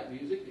some of that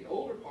music, the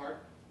older part,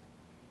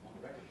 on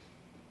records.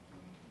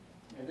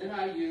 And then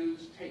I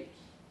use tapes.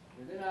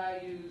 And then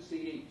I use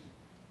CDs.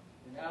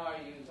 And now I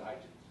use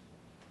iTunes.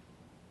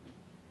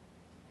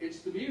 It's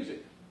the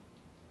music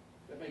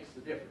that makes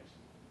the difference.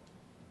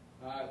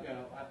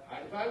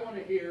 If I want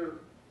to hear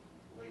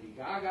Lady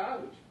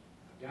Gaga, which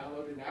I've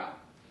downloaded now,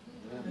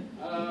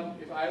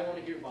 if I want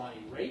to hear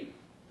Bonnie Raitt,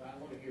 if I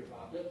want to hear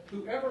Bob Dylan,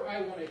 whoever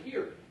I want to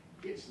hear,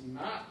 it's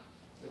not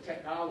the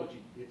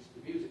technology, it's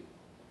the music.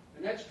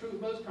 And that's true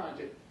of most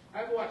content.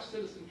 I've watched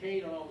Citizen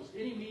Kane on almost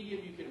any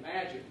medium you can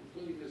imagine,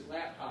 including this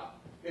laptop,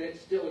 and it's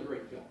still a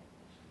great film.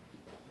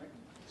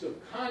 So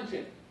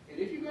content. And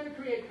if you're going to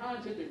create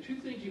content, there are 2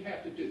 things you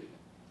have to do.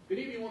 If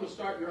any of you want to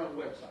start your own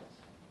websites,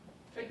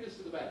 take this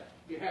to the back.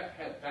 You have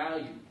to have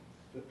value.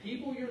 The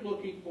people you're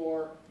looking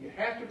for, you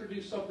have to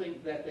produce something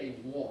that they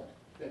want,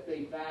 that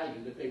they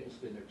value, that they will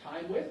spend their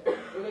time with,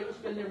 or they will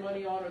spend their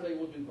money on, or they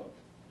will do both.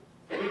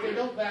 And if they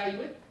don't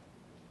value it,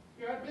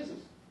 you're out of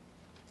business.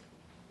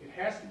 It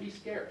has to be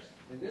scarce.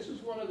 And this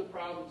is one of the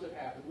problems that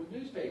happened with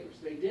newspapers.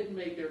 They didn't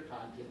make their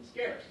content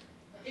scarce.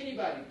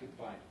 Anybody could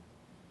find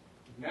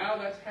it. Now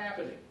that's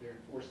happening. They're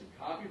enforcing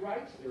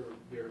copyrights.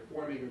 They're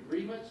forming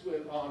agreements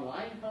with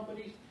online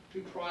companies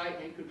to try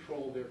and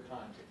control their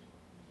content.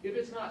 If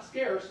it's not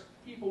scarce,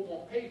 people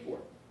won't pay for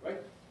it,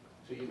 right?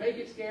 So you make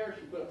it scarce,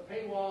 you put up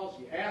paywalls,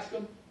 you ask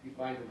them, you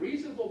find a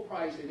reasonable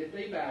price, and if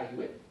they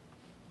value it,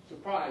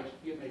 surprise,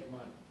 you make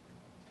money.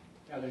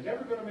 Now, they're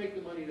never going to make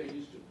the money they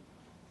used to.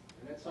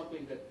 And that's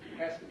something that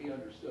has to be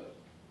understood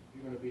if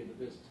you're going to be in the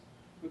business.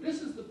 But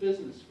this is the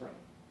business frame.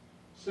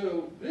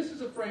 So this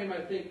is a frame,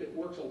 I think, that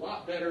works a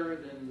lot better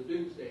than the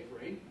doomsday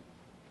frame.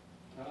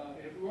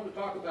 And if we want to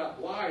talk about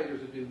why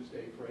there's a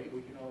doomsday frame,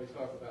 we can always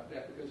talk about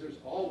that, because there's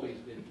always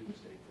been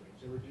doomsday frames.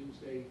 There were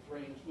doomsday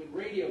frames when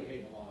radio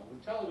came along, when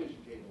television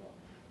came along,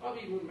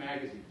 probably even when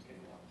magazines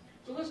came along.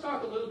 So let's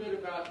talk a little bit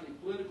about the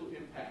political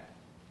impact.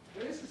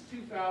 Now, this is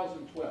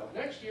 2012.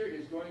 Next year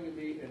is going to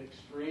be an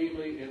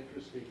extremely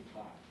interesting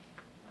time.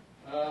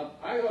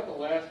 I thought the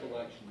last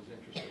election was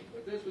interesting,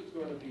 but this one's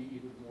going to be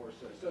even more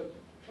so. So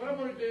what I'm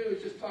going to do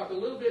is just talk a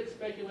little bit,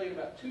 speculate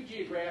about 2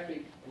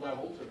 geographic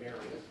levels or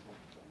areas,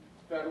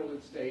 federal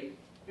and state,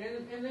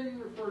 and then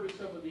refer to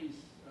some of these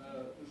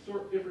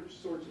different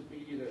sorts of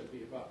media that will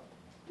be about.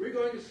 We're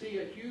going to see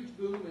a huge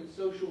boom in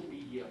social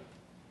media.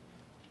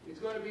 It's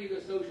going to be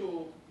the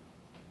social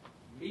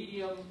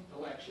medium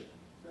election.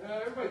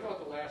 Everybody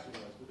thought the last one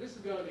was, but this is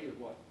going to be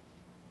the one.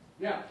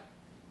 Now,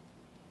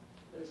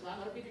 it's not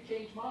going to be to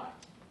change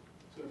minds.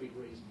 It's going to be to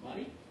raise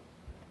money.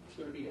 It's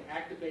going to be to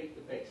activate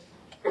the base.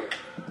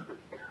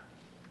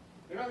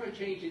 They're not going to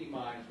change any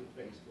minds with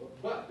Facebook,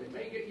 but they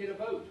may get you to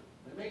vote.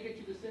 They may get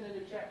you to send in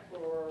a check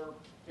for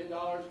 $10,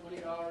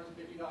 $20,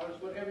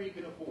 $50, whatever you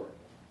can afford.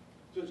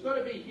 So it's going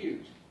to be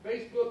huge.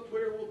 Facebook,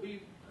 Twitter will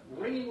be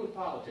ringing with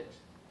politics.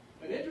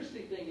 An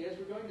interesting thing is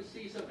we're going to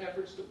see some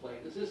efforts to play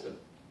the system.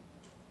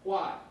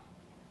 Why?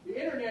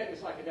 The internet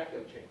is like an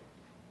echo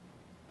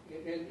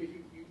chamber. And if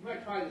you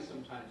might try this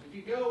sometimes. If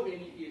you go and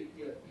you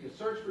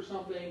search for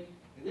something,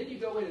 and then you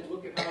go in and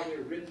look at how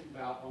they're written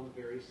about on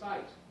the various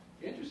sites.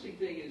 The interesting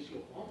thing is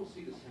you'll almost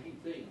see the same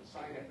thing on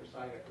site after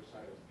site after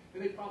site.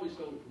 And they probably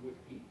stole it from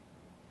Wikipedia.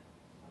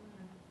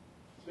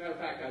 As a matter of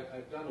fact,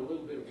 I've done a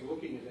little bit of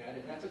looking at that,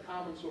 and that's a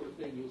common sort of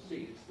thing you'll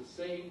see. It's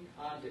the same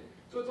content.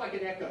 So it's like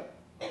an echo.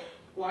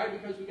 Why?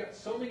 Because we've got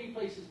so many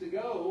places to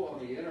go on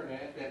the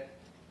internet that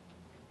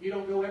you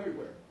don't go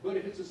everywhere. But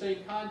if it's the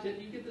same content,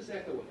 you get this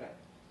echo effect.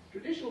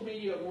 Traditional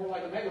media are more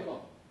like a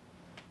megaphone.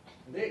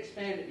 And they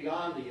expand it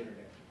beyond the internet.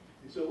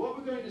 And so what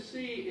we're going to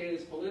see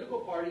is political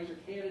parties or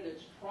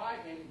candidates try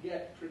and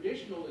get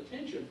traditional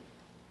attention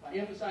by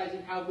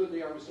emphasizing how good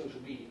they are with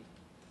social media.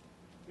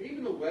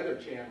 Even the Weather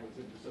Channel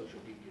is into social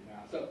media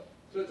now.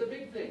 So it's a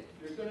big thing.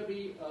 There's going to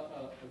be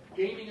a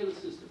gaming of the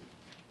system.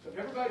 So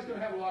everybody's going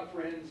to have a lot of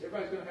friends.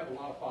 Everybody's going to have a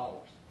lot of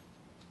followers.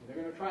 And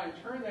they're going to try and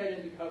turn that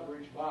into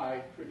coverage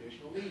by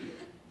traditional media,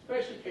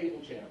 especially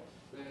cable channels.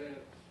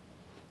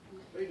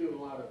 They do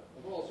a lot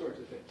of all sorts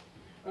of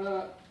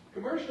things.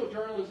 Commercial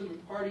journalism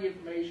and party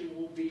information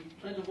will be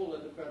plentiful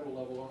at the federal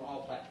level on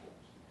all platforms.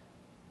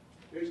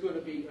 There's going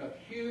to be a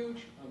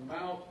huge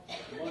amount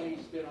of money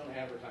spent on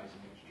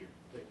advertising next year.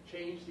 They've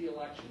changed the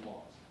election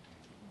laws.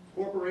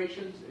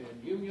 Corporations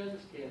and unions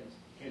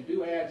can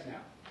do ads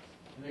now.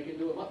 And they can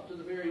do them up to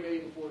the very day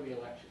before the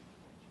election.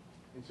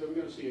 And so we're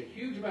going to see a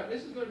huge amount.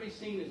 This is going to be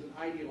seen as an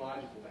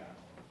ideological battle.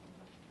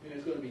 And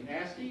it's going to be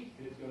nasty,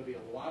 and it's going to be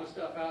a lot of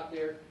stuff out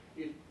there.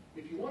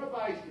 If you want to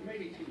buy, it may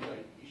be too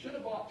late. You should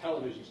have bought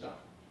television stock.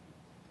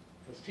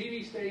 Because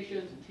TV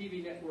stations and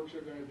TV networks are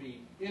going to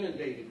be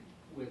inundated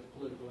with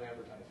political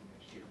advertising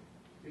next year.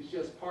 It's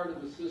just part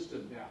of the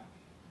system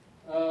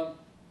now.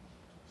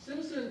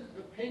 Citizen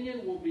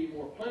opinion will be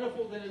more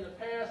plentiful than in the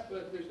past,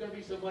 but there's going to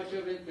be so much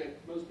of it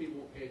that most people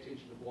won't pay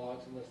attention to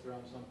blogs unless they're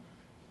on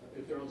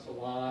if they're on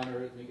Salon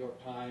or the New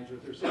York Times, or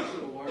if they're some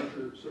sort of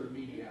larger sort of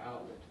media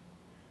outlet.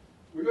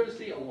 We're going to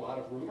see a lot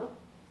of rumor.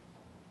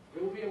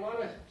 There will be a lot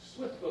of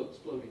Swift votes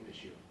floating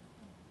this year.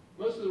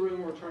 Most of the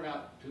rumor will turn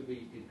out to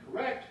be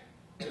incorrect,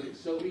 but it's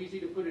so easy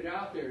to put it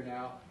out there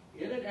now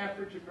in an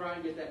effort to try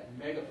and get that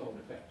megaphone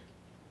effect.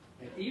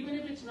 And even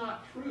if it's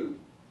not true,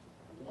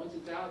 once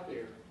it's out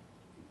there,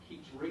 it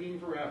keeps ringing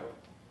forever.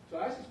 So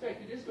I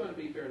suspect it is going to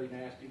be fairly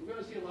nasty. We're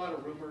going to see a lot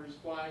of rumors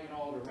flying in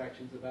all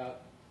directions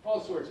about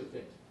all sorts of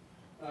things.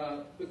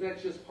 But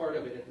that's just part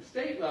of it. At the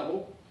state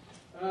level,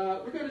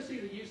 we're going to see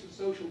the use of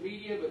social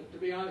media, but to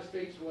be honest,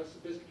 states are less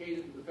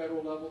sophisticated than the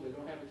federal level. They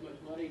don't have as much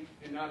money,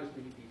 and not as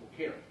many people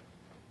care.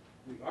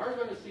 We are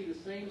going to see the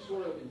same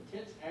sort of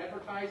intense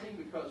advertising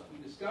because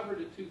we discovered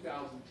in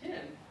 2010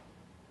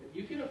 that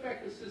you can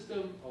affect the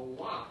system a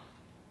lot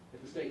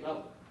at the state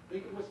level.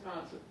 Think of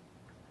Wisconsin.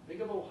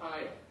 Think of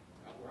Ohio,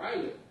 where I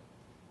live,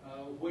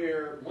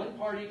 where one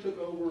party took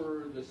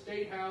over the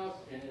state house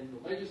and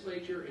the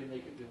legislature, and they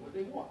could do what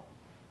they want.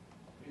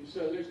 And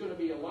so there's going to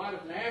be a lot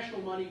of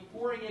national money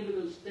pouring into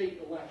those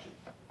state elections.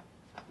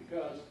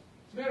 Because,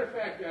 as a matter of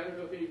fact, I don't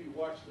know if any of you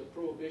watched the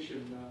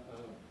Prohibition,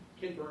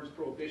 Ken Burns'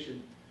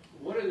 Prohibition.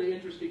 One of the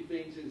interesting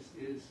things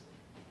is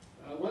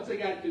once they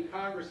got to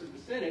Congress and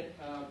the Senate,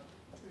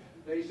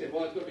 they said,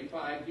 well, it's going to be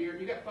 5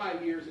 years. You got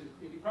 5 years, and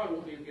you probably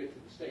won't even get to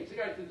the states. They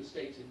got it through the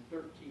states in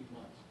 13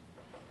 months.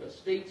 Because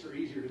states are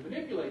easier to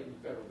manipulate than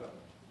the federal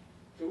government.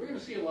 So we're going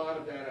to see a lot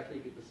of that, I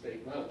think, at the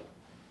state level.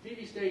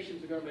 TV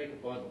stations are going to make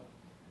a bundle.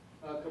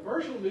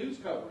 Commercial news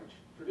coverage,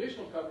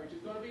 traditional coverage, is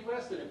going to be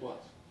less than it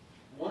was.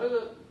 One of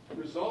the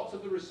results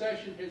of the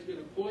recession has been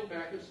a pulling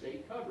back of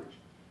state coverage.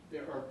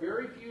 There are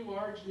very few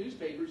large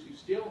newspapers who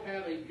still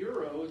have a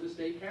bureau in the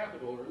state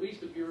capitol, or at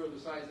least a bureau the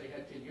size they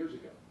had 10 years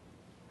ago.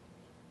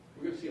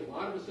 We're going to see a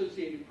lot of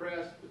Associated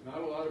Press, but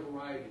not a lot of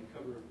variety in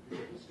coverage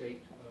of the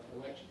state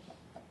elections.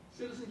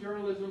 Citizen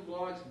journalism,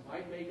 blogs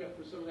might make up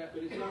for some of that,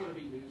 but it's not going to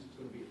be news, it's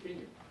going to be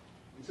opinion.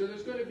 And so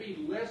there's going to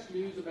be less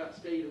news about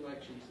state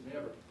elections than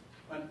ever.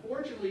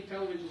 Unfortunately,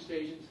 television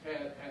stations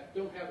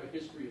don't have a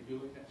history of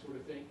doing that sort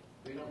of thing.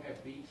 They don't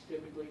have beats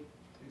typically,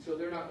 and so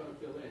they're not going to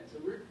fill in. So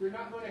we're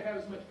not going to have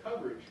as much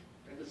coverage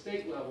at the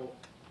state level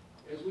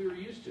as we were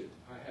used to.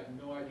 I have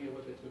no idea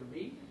what that's going to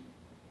mean,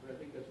 but I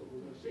think that's what we're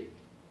going to see.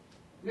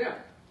 Now,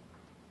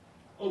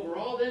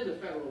 overall then, the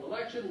federal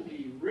election will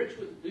be rich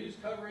with news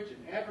coverage,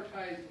 and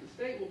advertising. The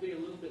state will be a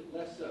little bit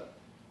less so.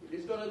 It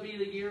is going to be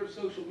the year of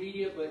social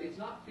media, but it's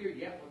not clear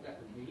yet what that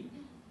would mean.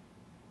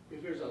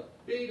 If there's a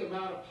big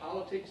amount of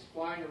politics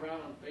flying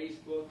around on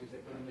Facebook, is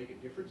that going to make a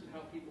difference in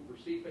how people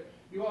perceive it?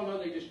 You all know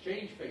they just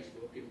changed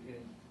Facebook,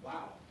 and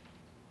wow.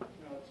 You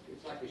know,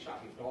 it's like they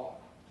shot your dog.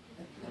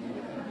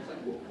 It's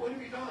like, well, what have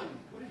you done?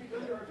 What have you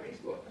done to our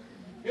Facebook?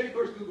 And of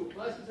course, Google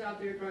Plus is out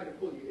there trying to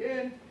pull you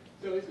in.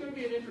 So it's going to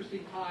be an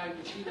interesting time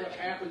to see what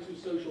happens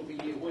with social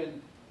media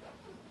when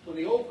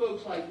the old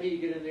folks like me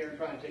get in there and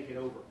try and take it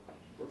over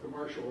for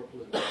commercial or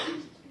political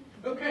reasons.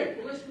 Okay,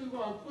 well, let's move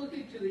on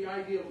quickly to the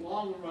idea of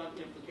long-run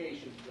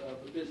implications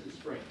of the business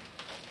frame.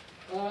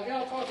 And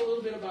I'll talk a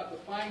little bit about the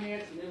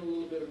finance and then a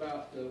little bit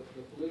about the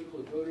political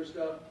and voter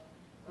stuff.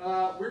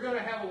 We're going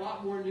to have a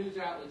lot more news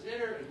outlets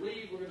enter and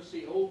leave. We're going to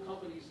see old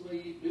companies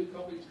leave, new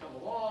companies come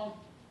along.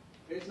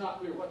 It's not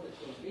clear what that's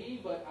going to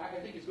mean, but I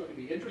think it's going to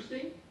be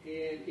interesting.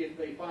 And if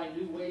they find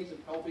new ways of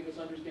helping us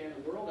understand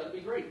the world, that'll be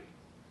great.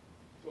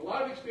 So a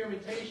lot of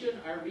experimentation.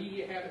 Our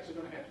media habits are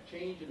going to have to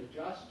change and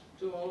adjust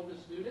to all of this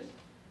newness.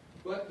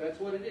 But that's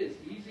what it is.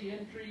 Easy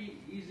entry,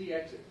 easy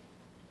exit.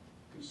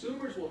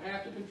 Consumers will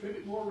have to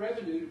contribute more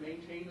revenue to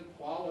maintain the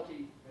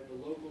quality at the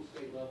local,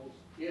 state levels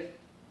if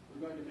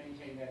we're going to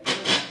maintain that.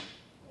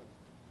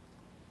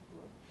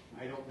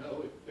 I don't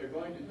know if they're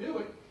going to do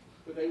it,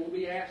 but they will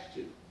be asked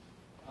to.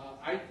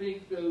 I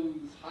think those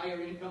higher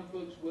income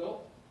folks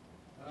will.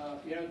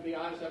 To be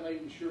honest, I'm not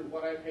even sure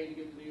what I pay to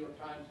get the New York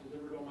Times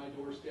delivered on my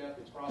doorstep.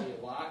 It's probably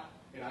a lot,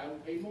 and I will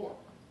pay more.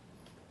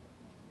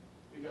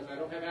 Because I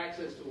don't have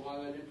access to a lot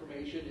of that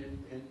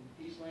information in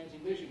East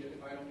Lansing, Michigan.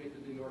 If I don't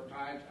get the New York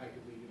Times, I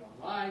can read it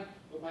online.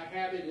 But my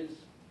habit is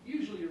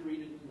usually to read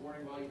it in the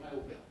morning while I eat my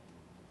oatmeal.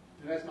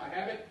 And that's my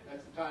habit.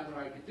 That's the time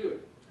when I can do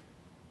it.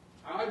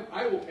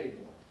 I will pay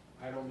more.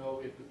 I don't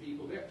know if the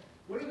people there.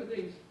 One of the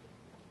things,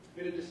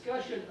 in a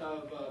discussion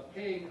of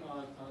paying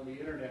on the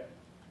internet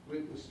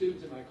with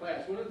students in my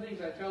class, one of the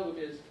things I tell them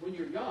is when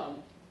you're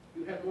young,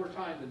 you have more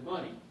time than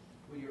money.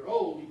 When you're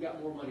old, you've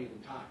got more money than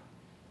time.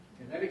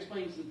 And that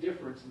explains the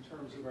difference in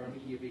terms of our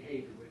media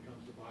behavior when it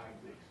comes to buying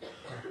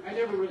things. I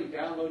never really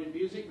downloaded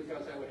music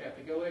because I would have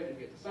to go in and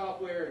get the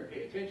software and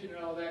pay attention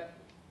and all that.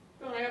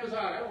 Go on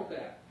Amazon, I want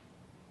that.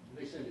 And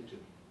they send it to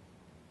me.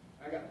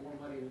 I got more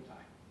money than time.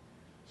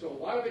 So a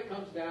lot of it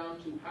comes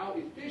down to how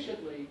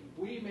efficiently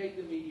we make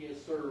the media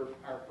serve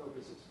our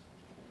purposes.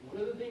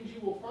 One of the things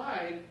you will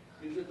find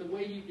is that the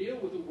way you deal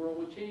with the world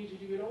will change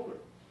as you get older.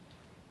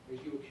 As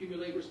you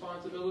accumulate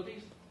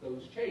responsibilities,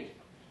 those change.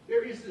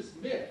 There is this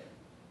myth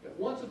that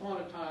once upon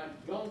a time,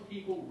 young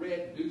people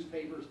read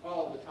newspapers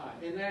all the time,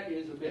 and that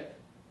is a myth.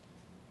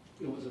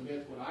 It was a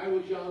myth when I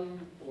was young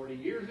 40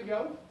 years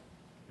ago.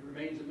 It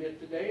remains a myth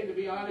today, and to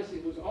be honest,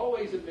 it was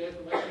always a myth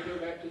unless you go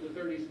back to the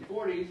 30s and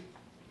 40s,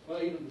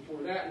 well, even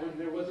before that, when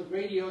there wasn't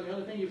radio, and the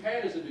only thing you've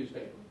had is a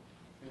newspaper,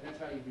 and that's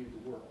how you view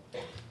the world.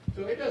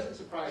 So it doesn't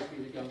surprise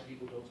me that young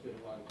people don't spend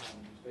a lot of time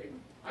in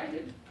newspapers. I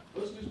didn't.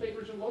 Most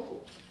newspapers are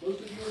local. Most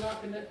of you are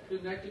not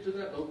connected to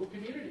that local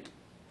community.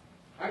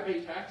 I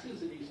pay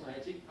taxes in East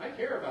Lansing. I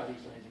care about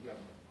East Lansing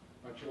government.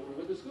 My children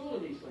went to school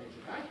in East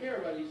Lansing. I care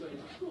about East Lansing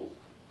schools.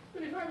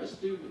 But if I'm a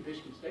student at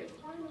Michigan State,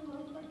 why in the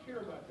world would I care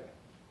about that?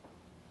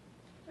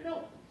 I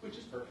don't, which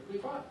is perfectly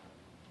fine.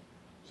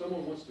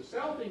 Someone wants to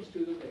sell things to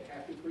them, they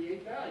have to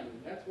create value,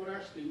 and that's what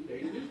our student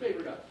aid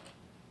newspaper does.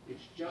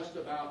 It's just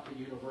about the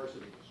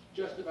university. It's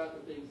just about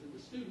the things that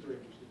the students are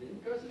interested in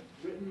because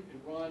it's written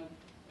and run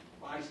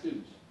by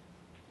students.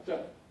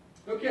 So,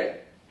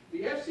 okay.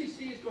 The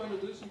FCC is going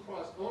to loosen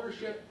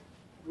cross-ownership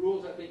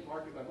rules, I think,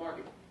 market by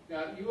market.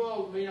 Now, you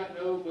all may not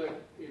know,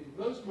 but in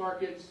most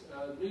markets,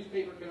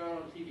 newspaper cannot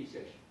own a TV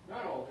station.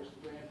 Not all, there's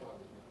some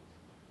grandfathered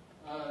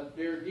ones.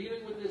 They're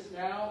dealing with this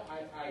now,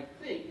 I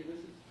think, and this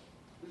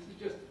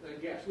is just a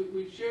guess.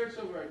 We've shared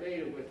some of our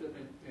data with them,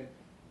 and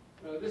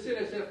this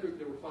NSF group,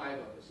 there were 5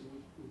 of us,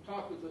 and we've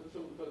talked with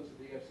some of the folks at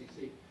the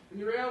FCC.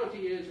 And the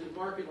reality is, in a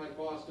market like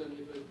Boston,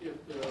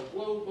 if the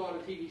Globe bought a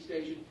TV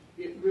station,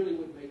 it really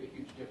wouldn't make a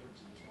huge difference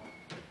in this market.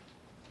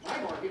 My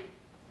market,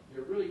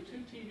 there are really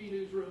 2 TV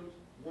newsrooms,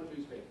 1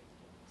 newspaper.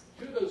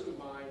 2 of those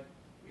combined,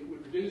 it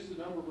would reduce the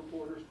number of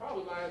reporters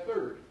probably by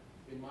 1/3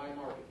 in my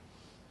market.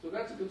 So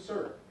that's a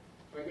concern.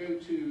 If I go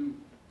to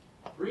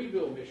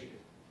Greenville, Michigan,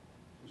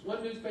 there's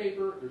 1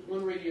 newspaper, there's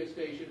 1 radio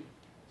station,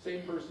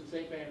 same person,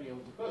 same family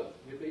owns them both.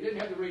 If they didn't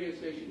have the radio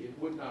station, it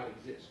would not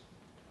exist.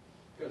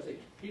 Because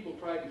people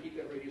tried to keep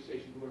that radio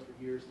station going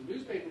for years. The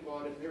newspaper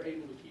bought it, and they're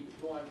able to keep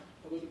it going.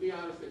 Although, to be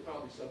honest, they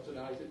probably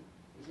subsidize it.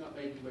 It's not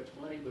making much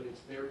money, but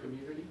it's their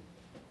community,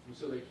 and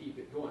so they keep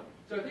it going.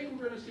 So I think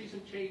we're going to see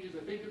some changes.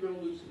 I think they're going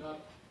to loosen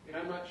up, and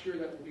I'm not sure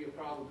that will be a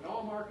problem in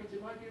all markets.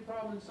 It might be a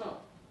problem in some.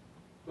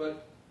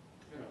 But,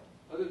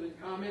 other than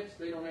comments,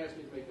 they don't ask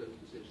me to make those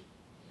decisions.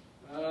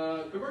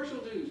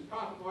 Commercial news,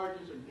 profit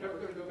margins are never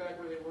going to go back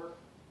where they were.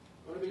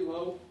 Going to be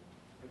low.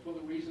 That's one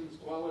of the reasons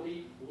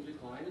quality will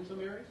decline in some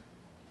areas.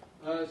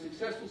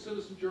 Successful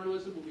citizen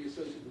journalism will be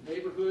associated with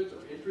neighborhoods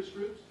or interest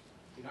groups.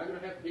 You're not going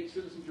to have big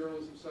citizen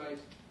journalism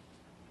sites.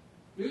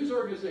 News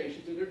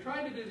organizations, and they're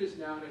trying to do this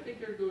now, and I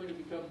think they're going to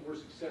become more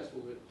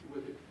successful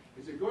with it,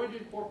 is they're going to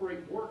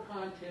incorporate more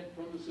content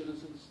from the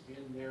citizens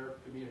in their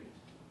communities.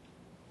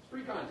 It's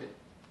free content,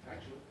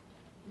 actually.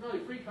 Not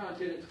only free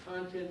content, it's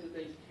content that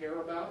they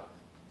care about.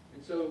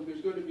 And so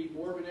there's going to be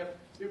more of an effort.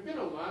 There have been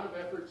a lot of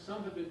efforts.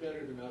 Some have been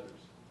better than others.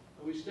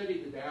 We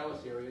studied the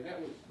Dallas area, and that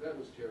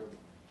was terrible.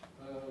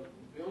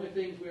 The only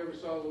things we ever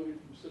saw loaded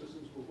from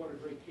citizens were what a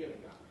great kid I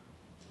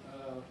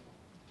got.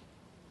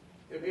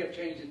 They may have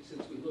changed it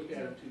since we looked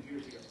at them 2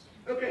 years ago.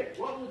 Okay,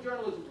 what will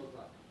journalism look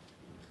like?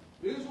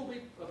 News will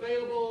be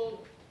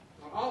available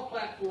on all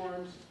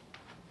platforms,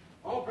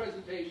 all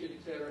presentation,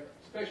 etc.,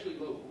 especially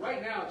local.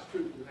 Right now, it's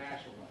true for the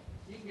national level.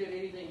 You can get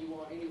anything you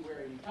want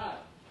anywhere, anytime.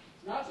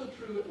 It's not so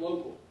true at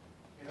local.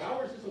 And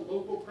ours is a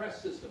local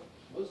press system.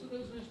 Most of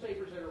those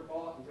newspapers that are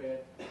bought and read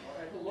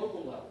are at the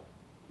local level.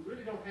 We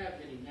really don't have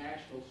any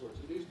national sorts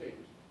of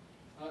newspapers.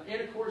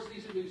 And of course,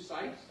 these are news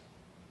sites.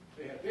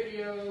 They have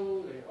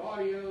video, they have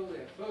audio, they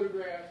have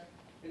photographs.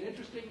 And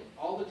interesting,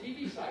 all the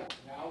TV sites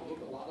now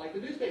look a lot like the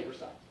newspaper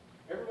sites.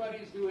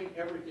 Everybody's doing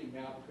everything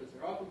now because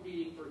they're all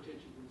competing for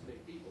attention from the same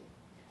people.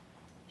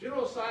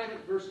 General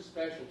assignment versus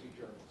specialty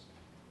journalism.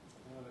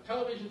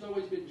 Television's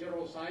always been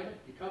general assignment.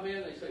 You come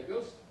in, they say,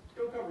 go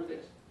cover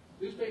this.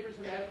 Newspapers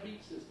have had a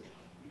beat system.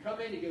 You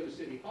come in, you go to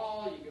City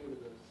Hall, you go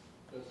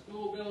to the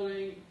school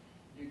building,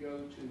 you go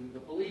to the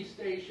police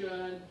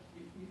station,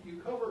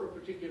 you cover a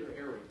particular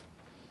area.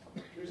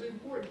 There's an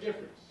important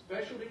difference.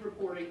 Specialty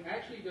reporting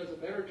actually does a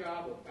better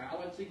job of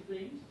balancing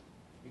things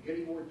and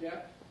getting more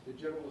depth than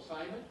general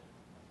assignment,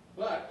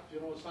 but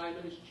general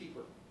assignment is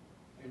cheaper.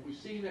 And we've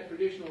seen that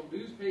traditional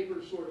newspaper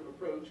sort of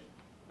approach,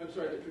 the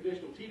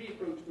traditional TV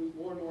approach move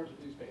more and more to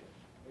newspapers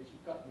as you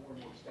cut more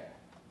and more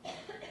staff.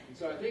 And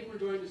so I think we're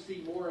going to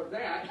see more of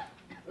that,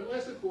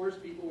 unless, of course,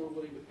 people are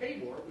willing to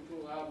pay more, which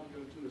will allow them to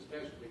go to a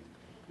specialty.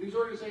 News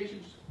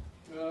organizations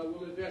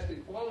will invest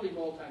in quality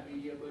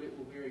multimedia, but it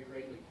will vary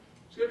greatly.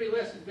 It's going to be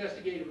less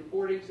investigative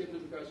reporting simply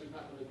because there's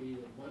not going to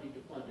be the money to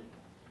fund it.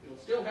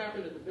 It'll still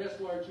happen at the best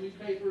large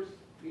newspapers.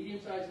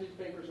 Medium-sized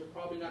newspapers are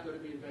probably not going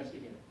to be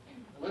investing in it.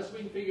 Unless we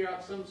can figure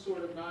out some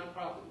sort of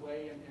nonprofit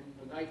way, and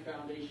the Knight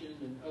Foundation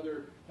and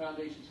other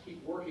foundations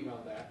keep working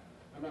on that.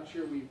 I'm not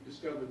sure we've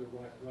discovered the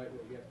right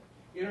way yet.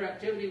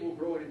 Interactivity will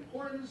grow in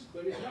importance,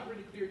 but it's not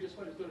really clear just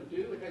what it's going to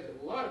do. It has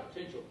a lot of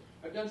potential.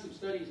 I've done some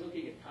studies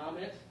looking at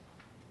comments,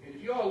 and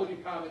if you all look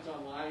at comments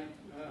online,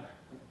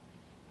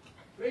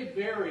 they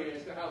vary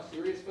as to how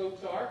serious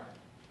folks are.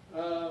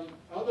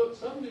 Although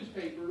some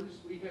newspapers,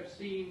 we have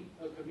seen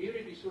a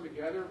community sort of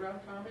gather around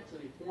comments, and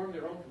they form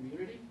their own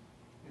community,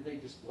 and they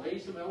display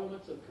some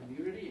elements of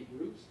community and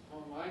groups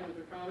online with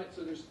their comments,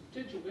 so there's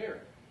potential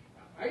there.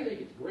 I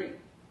think it's great.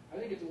 I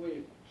think it's a way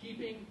of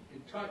keeping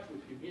in touch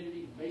with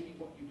community and making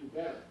what you do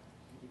better.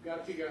 You've got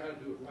to figure out how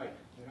to do it right,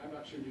 and I'm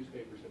not sure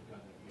newspapers have done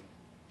that yet.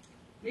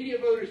 Media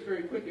voters,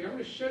 very quickly. I'm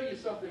going to show you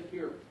something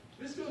here.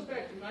 This goes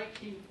back to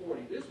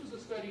 1940. This was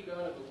a study done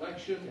of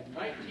election in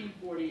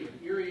 1940 in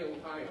Erie,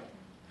 Ohio.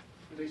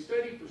 And they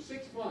studied for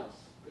 6 months.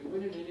 They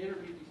went in and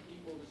interviewed these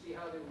people to see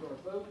how they were going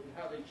to vote and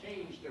how they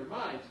changed their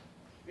minds.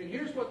 And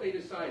here's what they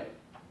decided.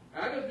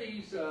 Out of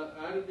these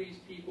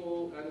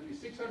people, out of these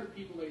 600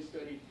 people they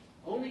studied,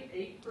 only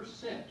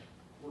 8%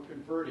 were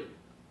converted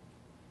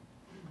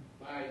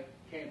by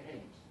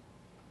campaigns.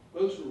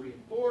 Most were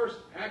reinforced,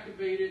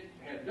 activated,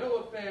 had no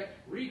effect,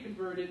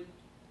 reconverted.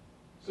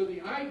 So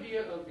the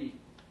idea of the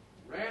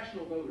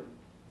rational voter,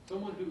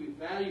 someone who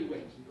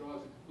evaluates and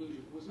draws a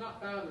conclusion, was not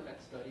found in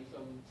that study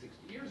some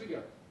 60 years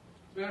ago.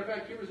 As a matter of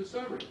fact, here was a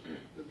summary.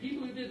 The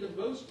people who did the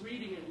most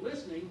reading and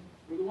listening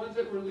were the ones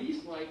that were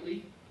least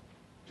likely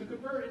to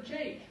convert and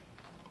change.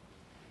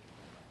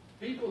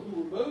 People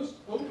who were most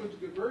open to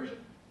conversion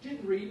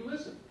didn't read and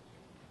listen.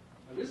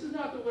 Now, this is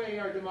not the way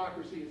our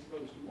democracy is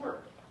supposed to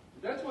work.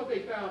 But that's what they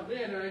found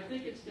then, and I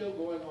think it's still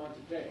going on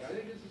today. I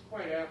think this is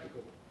quite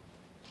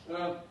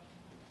applicable.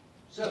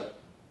 So,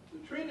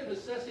 the trend of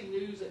assessing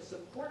news that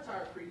supports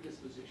our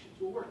predispositions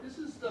will work. This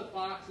is the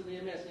Fox and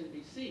the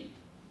MSNBC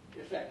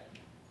effect.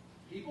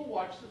 People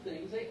watch the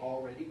things they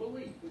already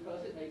believe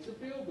because it makes them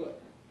feel good.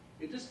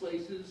 It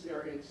displaces,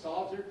 or it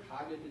solves their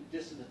cognitive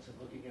dissonance in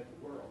looking at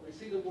the world. They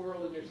see the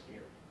world and they're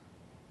scared.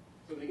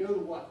 So they go to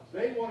what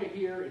they want to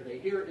hear, and they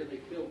hear it, and they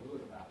feel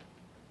good about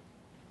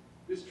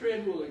it. This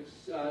trend will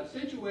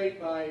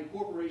accentuate by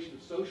incorporation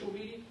of social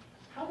media.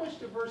 How much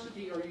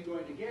diversity are you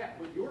going to get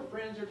when your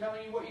friends are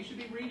telling you what you should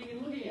be reading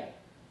and looking at?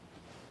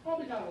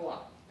 Probably not a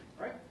lot,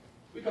 right?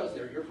 Because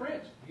they're your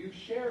friends. You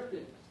share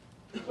things.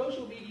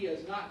 Social media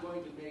is not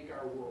going to make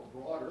our world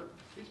broader.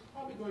 It's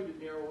probably going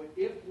to narrow it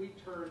if we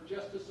turn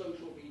just to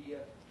social media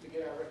to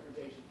get our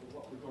recommendation for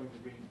what we're going to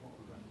read and what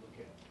we're going to look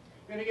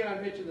at. And again,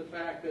 I mentioned the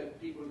fact that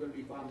people are going to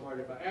be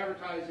bombarded by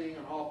advertising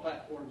on all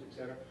platforms,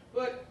 etc.,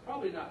 but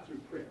probably not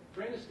through print.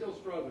 Print is still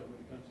struggling when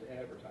it comes to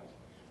advertising.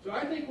 So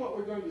I think what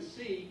we're going to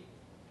see,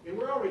 and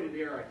we're already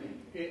there, I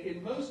think,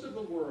 in most of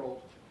the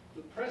world,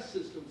 the press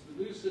systems,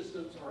 the news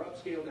systems are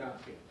upscale,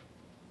 downscale.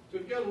 So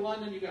if you go to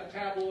London, you've got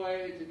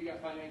tabloids and you've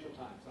got Financial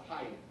Times, the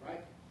high end,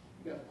 right?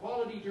 You've got the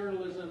quality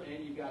journalism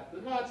and you've got the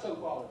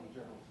not-so-quality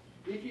journalism.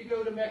 If you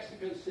go to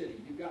Mexico City,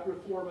 you've got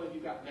Reforma and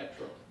you've got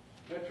Metro.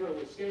 Metro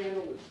is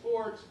scandal, is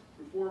sports.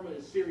 Reforma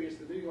is serious,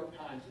 the New York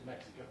Times in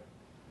Mexico.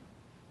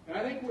 And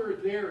I think we're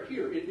there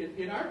here.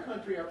 In our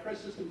country, our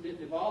press system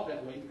didn't evolve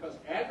that way because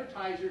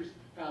advertisers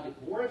found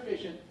it more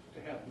efficient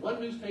to have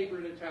one newspaper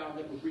in a town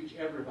that would reach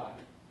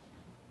everybody.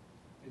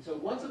 And so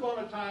once upon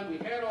a time, we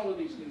had all of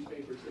these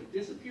newspapers. They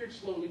disappeared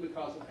slowly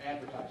because of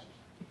advertisers.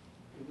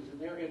 It was in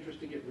their interest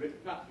to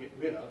not get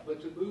rid of,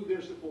 but to move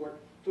their support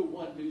to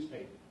one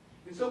newspaper.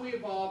 And so we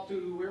evolved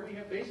to where we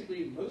have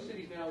basically in most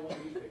cities now one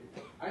newspaper.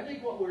 I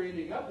think what we're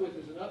ending up with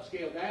is an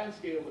upscale,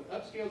 downscale, but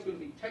upscale is going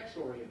to be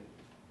text-oriented.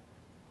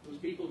 Those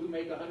people who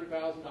make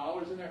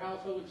 $100,000 in their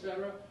household,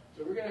 etc.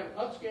 So we're going to have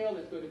upscale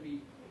that's going to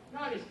be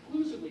not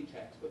exclusively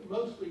text, but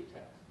mostly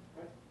text,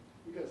 right?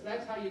 Because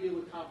that's how you deal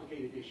with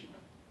complicated issues.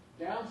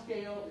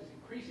 Downscale is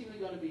increasingly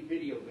going to be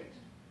video-based.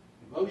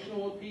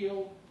 Emotional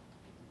appeal,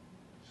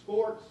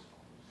 sports,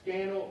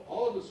 scandal,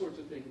 all of those sorts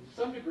of things. To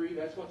some degree,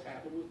 that's what's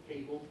happened with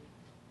cable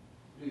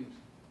news.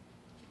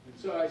 And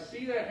so I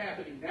see that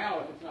happening now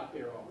if it's not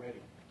there already.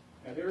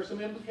 Now, there are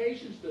some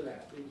implications to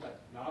that, things like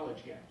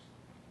knowledge gaps.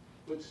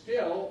 But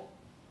still,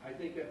 I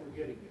think that we're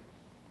getting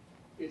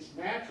there. It's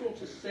natural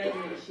to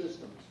segment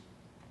systems.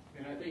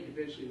 And I think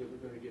eventually that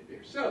we're going to get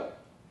there. So,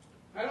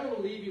 I don't want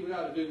to leave you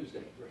without a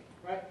doomsday dream,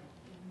 right?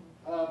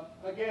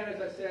 Again,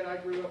 as I said, I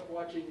grew up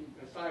watching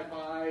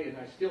sci-fi, and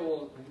I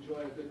still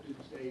enjoy a good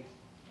doomsday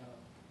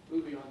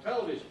movie on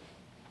television.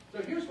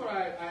 So here's what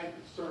I'm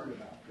concerned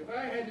about. If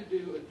I had to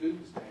do a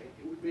doomsday,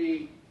 it would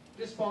be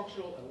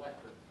dysfunctional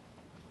electorate.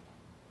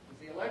 As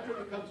the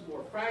electorate becomes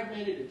more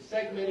fragmented and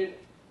segmented,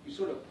 we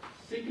sort of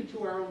sink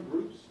into our own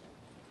groups.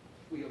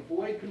 We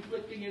avoid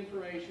conflicting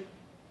information.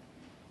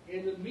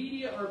 And the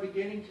media are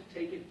beginning to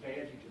take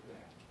advantage of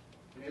that.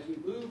 And as we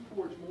move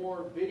towards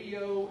more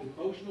video,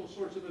 emotional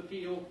sorts of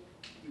appeal,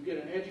 you get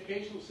an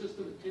educational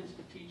system that tends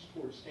to teach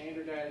towards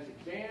standardized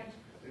exams.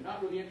 They're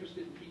not really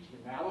interested in teaching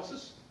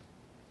analysis,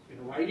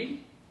 in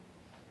writing.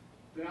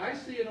 Then I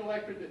see an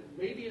electorate that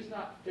maybe is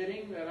not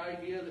fitting that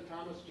idea that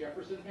Thomas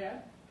Jefferson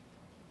had.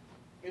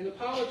 And the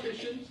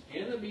politicians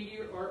and the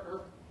media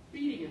are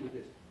feeding into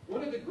this.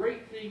 One of the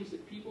great things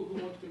that people who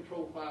want to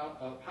control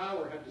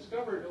power have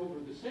discovered over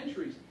the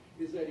centuries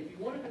is that if you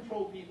want to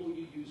control people,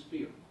 you use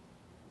fear.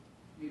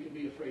 You can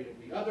be afraid of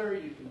the other,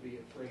 you can be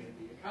afraid of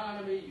the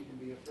economy, you can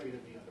be afraid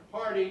of the other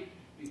party,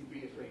 you can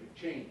be afraid of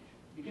change.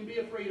 You can be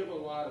afraid of a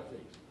lot of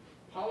things.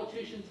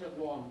 Politicians have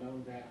long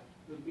known that.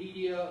 The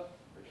media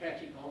are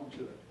catching on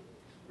to it,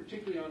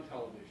 particularly on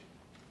television.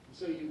 And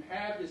so you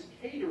have this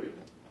catering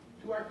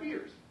to our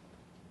fears.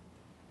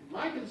 And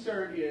my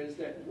concern is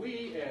that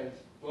we as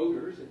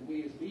voters and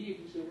we as media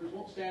consumers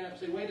won't stand up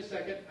and say, wait a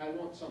second, I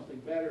want something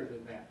better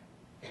than that.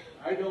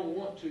 I don't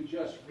want to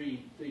just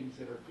read things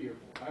that are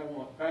fearful. I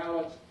want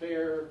balanced,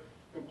 fair,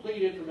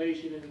 complete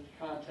information in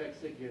a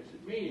context that gives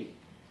it meaning.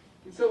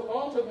 And so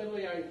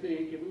ultimately, I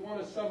think, if we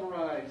want to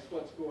summarize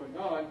what's going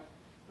on,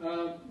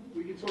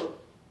 we can sort of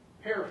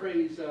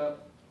paraphrase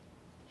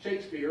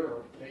Shakespeare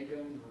or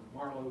Bacon or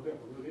Marlowe, whoever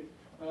wrote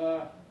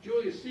it,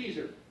 Julius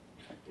Caesar,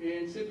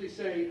 and simply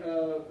say,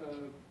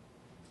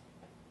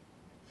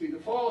 see, the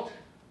fault,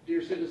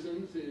 dear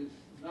citizens, is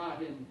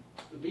not in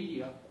the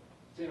media,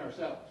 it's in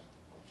ourselves.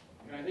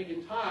 And I think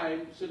in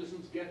time,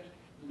 citizens get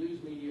the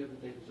news media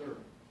that they deserve.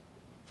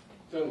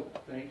 So,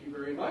 thank you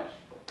very much.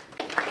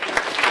 So,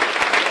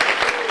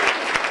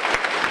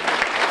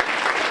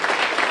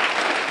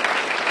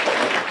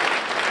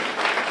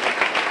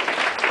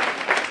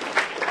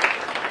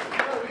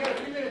 we got a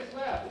few minutes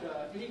left.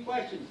 Any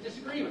questions?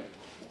 Disagreement?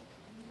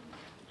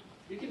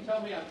 You can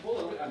tell me I'm full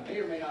of it. I may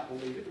or may not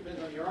believe it.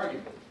 Depends on your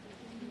argument.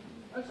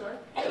 I'm sorry.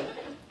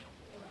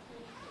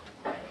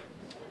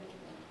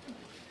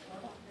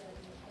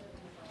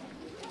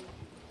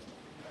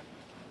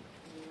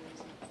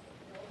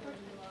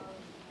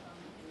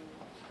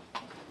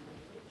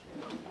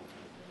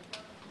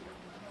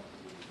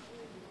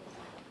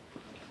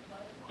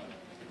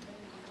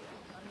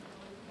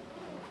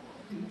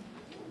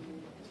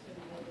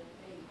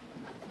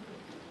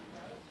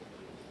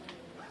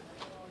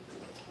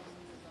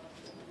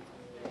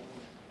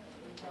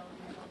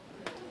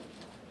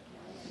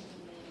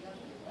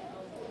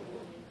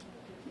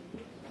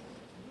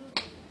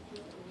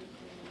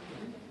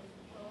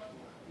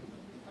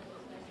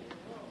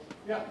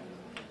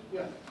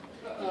 Yeah.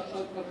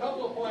 A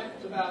couple of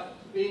points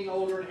about being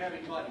older and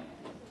having money.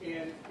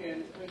 And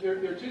there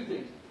are two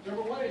things.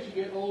 Number one is you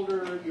get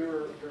older,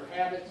 your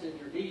habits and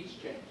your needs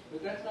change.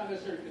 But that's not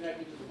necessarily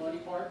connected to the money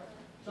part.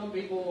 Some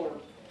people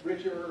are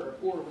richer or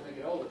poorer when they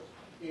get older.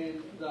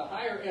 In the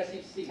higher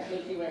SEC,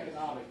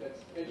 socioeconomic, that's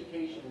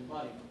education and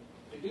money,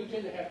 they do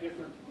tend to have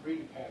different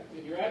reading patterns.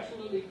 And you're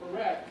absolutely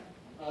correct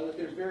that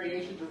there's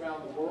variations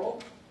around the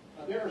world.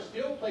 There are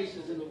still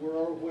places in the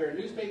world where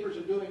newspapers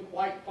are doing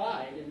quite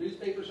fine and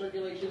newspaper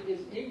circulation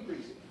is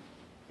increasing.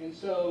 And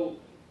so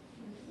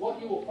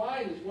what you will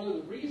find is one of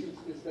the reasons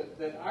is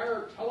that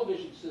our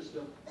television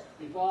system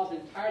evolved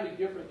entirely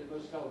different than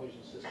most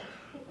television systems.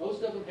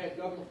 Most of them had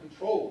government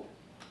control,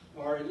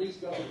 or at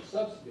least government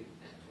subsidy.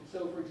 And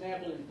so, for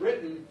example, in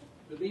Britain,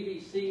 the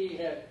BBC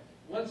had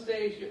one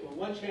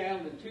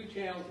channel, then two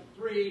channels, and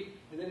three,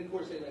 and then, of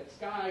course, they let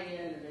Sky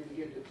in, and they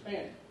began to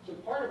expand. So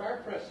part of our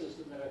press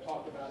system that I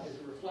talked about is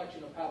a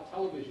reflection of how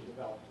television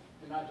developed,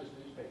 and not just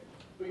newspapers.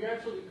 But you're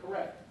absolutely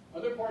correct.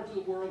 Other parts of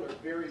the world are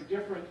very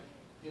different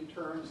in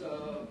terms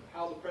of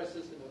how the press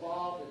system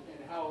evolved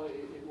and how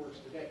it works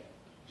today.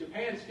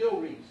 Japan still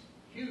reads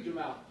huge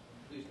amount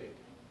newspaper.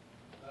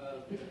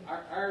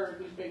 Our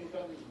newspaper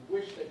companies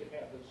wish they could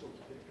have those sorts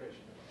of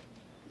penetration.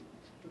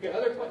 Okay,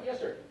 other questions? Yes,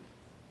 sir.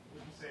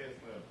 What would you say is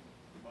the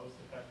most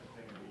effective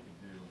thing that we could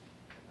do,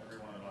 every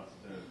one of us,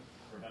 to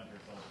prevent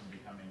ourselves from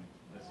becoming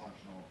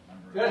dysfunctional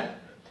members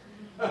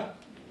of the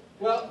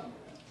Well,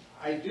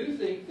 I do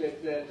think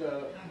that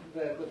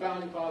the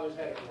Founding Fathers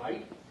had it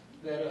right,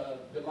 that a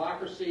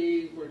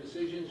democracy where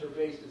decisions are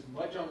based as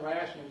much on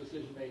rational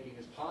decision-making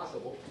as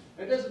possible.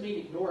 That doesn't mean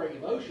ignoring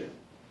emotion,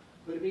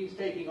 but it means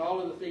taking all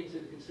of the things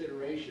into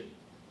consideration.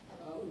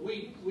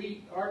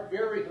 We are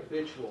very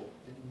habitual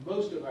in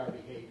most of our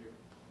behavior,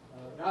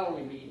 not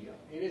only media,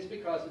 and it's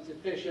because it's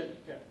efficient.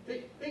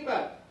 Think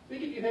about it.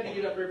 Think if you had to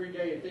get up every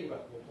day and think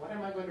about, well, what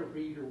am I going to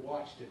read or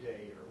watch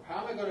today, or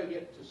how am I going to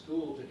get to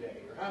school today,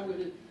 or how am I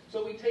going to...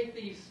 So we take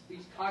these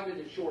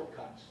cognitive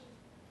shortcuts.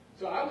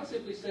 So I would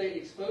simply say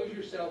expose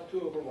yourself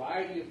to a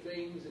variety of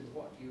things in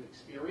what you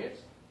experience,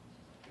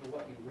 and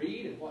what you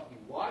read, and what you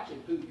watch,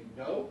 and who you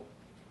know.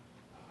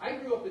 I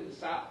grew up in the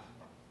South,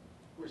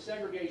 where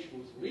segregation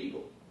was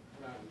legal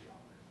when I was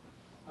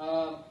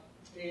young.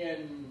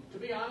 And to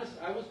be honest,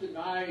 I was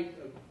denied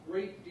a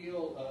great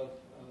deal of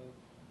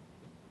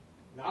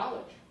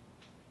knowledge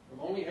from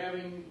only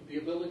having the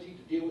ability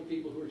to deal with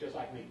people who are just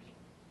like me.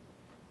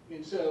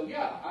 And so,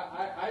 yeah,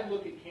 I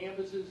look at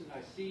campuses and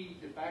I see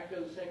de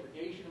facto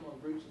segregation among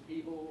groups of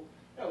people,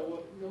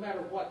 no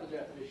matter what the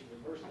definition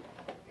of diversity.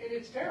 And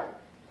it's terrible.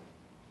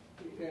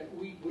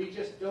 We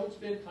just don't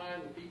spend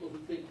time with people who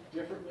think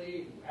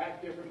differently, who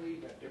act differently,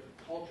 who have different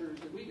cultures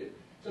than we do.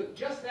 So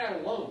just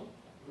that alone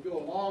will go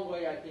a long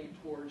way, I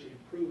think, towards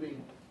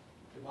improving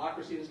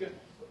democracy.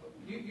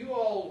 You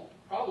all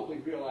probably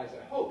realize,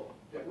 I hope,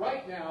 that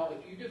right now,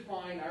 if you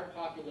define our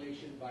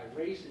population by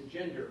race and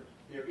gender,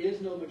 there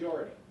is no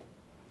majority.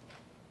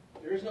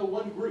 There is no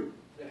one group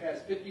that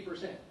has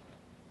 50%.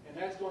 And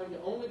that's going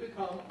to only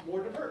become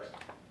more diverse.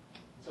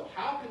 So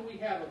how can we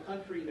have a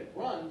country that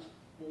runs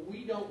when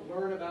we don't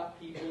learn about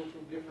people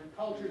from different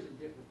cultures and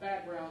different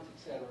backgrounds,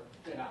 etc.,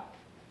 than ours?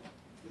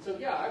 And so,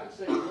 yeah, I would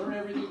say learn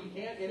everything you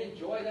can and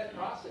enjoy that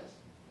process.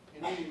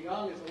 And when you're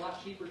young, it's a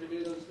lot cheaper to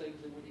do those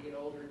things than when you get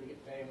older and you get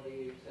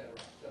family, etc.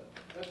 So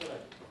that's what I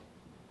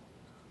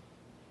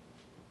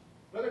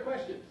do. Other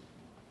questions?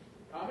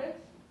 Comments?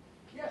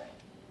 Yes?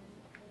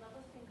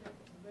 Another thing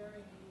that's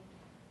very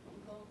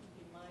important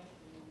in my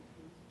opinion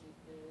is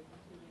the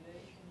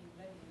deterioration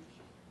in language,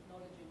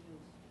 knowledge and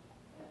use.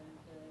 And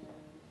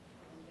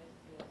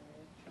that's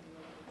actually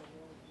all over the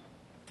world.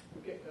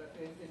 Okay,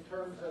 in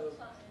terms of...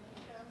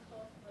 In terms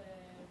of,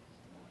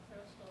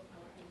 first of all,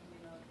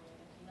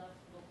 enough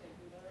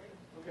vocabulary.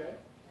 Okay.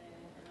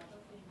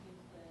 Another thing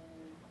is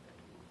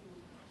if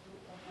you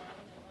look online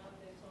and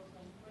nowadays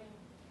also in print,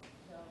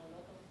 there are a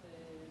lot of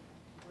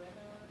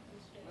grammar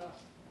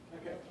mistakes,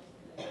 Okay.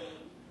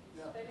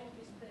 spelling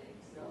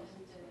mistakes,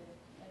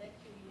 and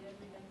actually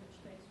every language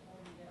takes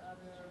on the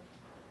other,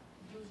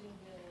 using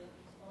its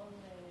own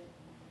letters,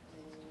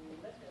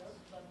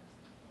 but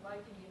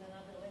writing in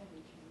another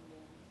language.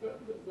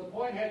 The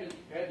point had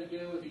to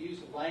do with the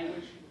use of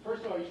language.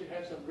 First of all, you should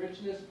have some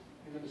richness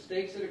in the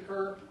mistakes that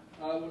occur.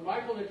 When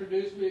Michael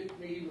introduced me,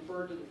 he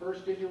referred to the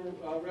first digital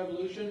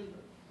revolution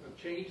of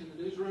change in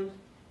the newsrooms.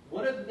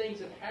 One of the things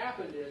that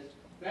happened is,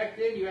 back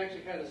then you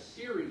actually had a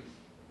series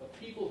of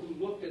people who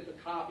looked at the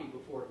copy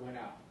before it went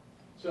out.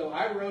 So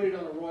I wrote it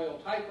on a Royal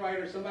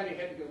typewriter. Somebody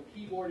had to go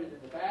keyboard it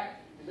in the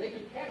back, and they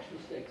could catch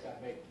mistakes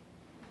I made.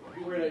 If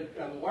you were at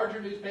a larger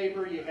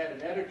newspaper, you had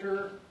an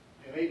editor,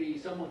 and maybe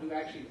someone who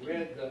actually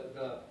read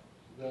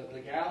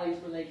the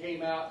galleys when they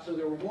came out. So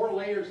there were more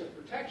layers of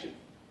protection.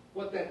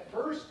 What that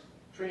first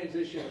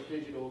transition of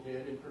digital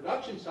did in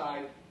production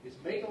side is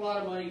make a lot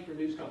of money for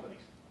news companies.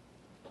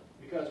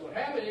 Because what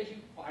happened is you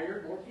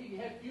fired more people. You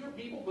had fewer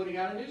people putting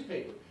out a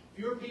newspaper.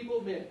 Fewer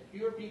people meant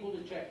fewer people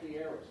to check the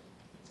errors.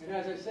 And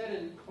as I said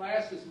in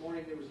class this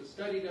morning, there was a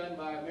study done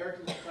by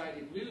American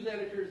Society of News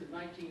Editors in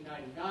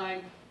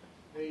 1999.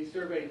 They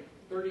surveyed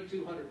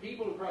 3,200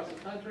 people across the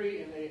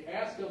country, and they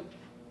asked them,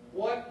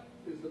 what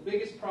is the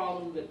biggest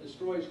problem that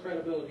destroys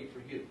credibility for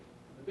you?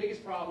 And the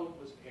biggest problem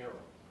was error.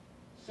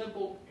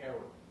 Simple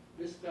error.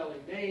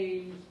 Misspelling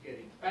names,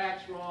 getting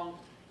facts wrong.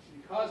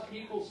 Because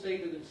people say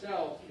to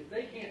themselves, if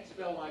they can't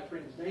spell my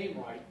friend's name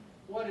right,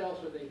 what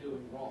else are they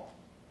doing wrong?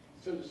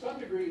 So to some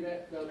degree,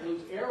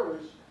 those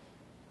errors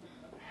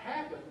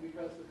happened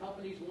because the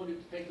companies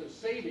wanted to take those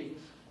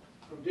savings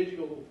from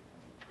digital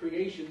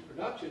creation,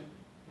 production,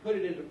 put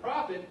it into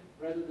profit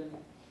rather than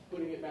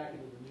putting it back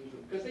into the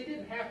newsroom. Because they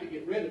didn't have to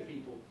get rid of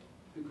people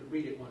who could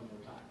read it one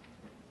more time.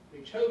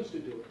 They chose to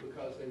do it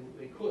because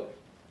they could.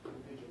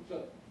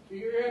 So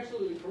you're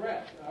absolutely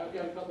correct. I've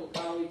got a couple of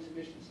colleagues in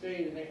Michigan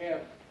State, and they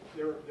have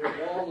their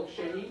wall of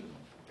shame,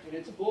 and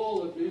it's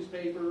full of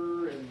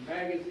newspaper and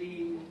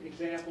magazine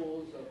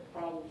examples of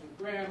problems with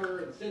grammar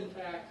and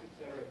syntax, et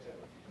cetera, et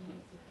cetera.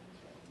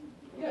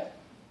 Yes?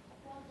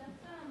 Well, just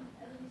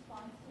as a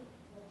response to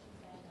what you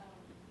said,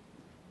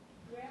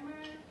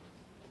 grammar,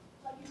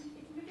 like if you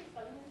make a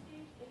spelling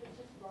mistake, if it's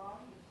just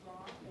wrong, it's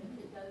wrong, and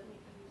it does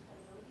make you use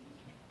credibility.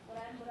 What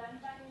I'm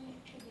finding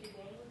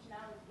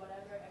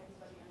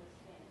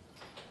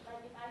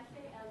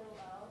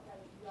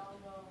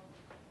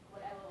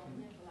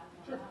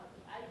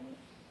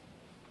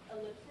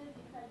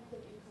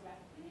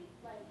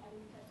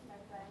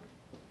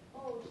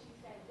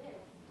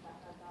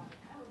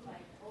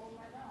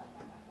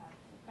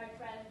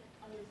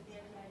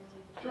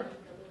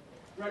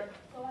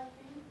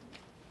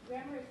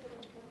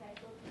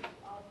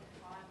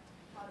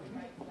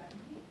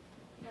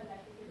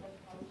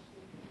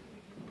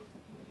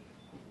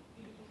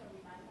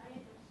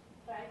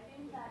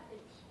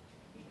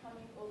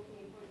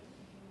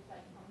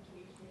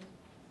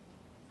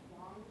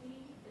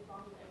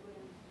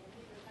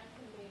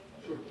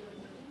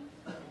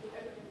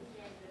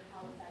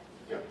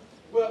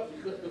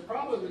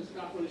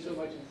really so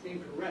much it's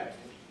incorrect.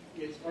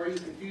 It's, are you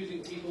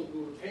confusing people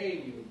who are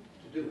paying you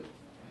to do it?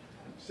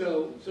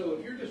 So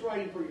if you're just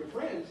writing for your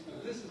friends,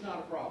 this is not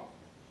a problem.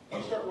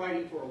 You start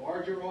writing for a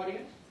larger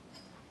audience.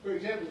 For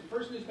example, the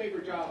first newspaper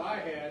job I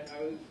had,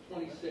 I was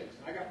 26. And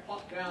I got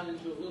plucked down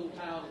into a little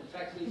town in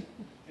Texas,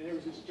 and there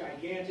was this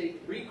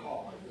gigantic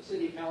recall of the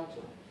city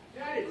council.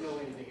 And I didn't know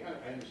anything.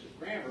 I understood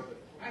grammar, but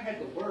I had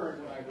to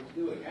learn what I was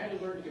doing. I had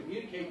to learn to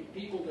communicate with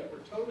people that were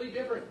totally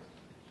different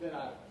than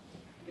I was.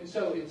 And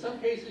so in some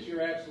cases,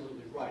 you're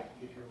absolutely right.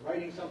 If you're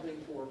writing something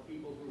for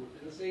people who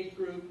are in this age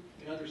group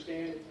and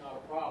understand, it's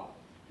not a problem.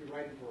 If you're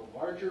writing for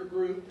a larger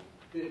group,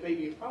 then it may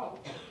be a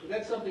problem. But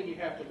that's something you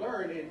have to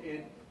learn.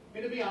 And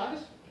to be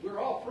honest, we're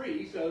all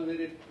free, so that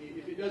if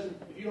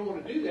you don't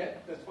want to do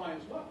that, that's fine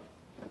as well.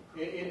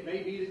 And it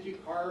may be that you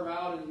carve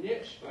out a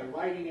niche by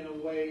writing in a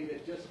way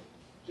that just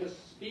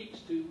speaks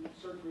to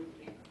a certain group of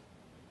people.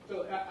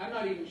 So I'm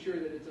not even sure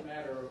that it's a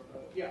matter of,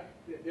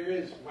 there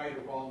is right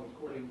or wrong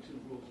according to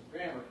rules of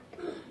grammar.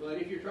 But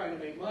if you're trying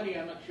to make money,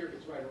 I'm not sure if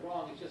it's right or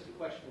wrong. It's just a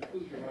question of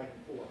who you're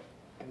writing for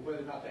and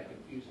whether or not that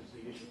confuses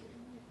the issue.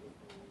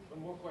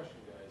 One more question,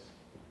 guys.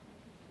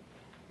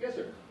 Yes,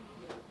 sir.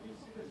 Do you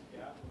see this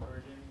gap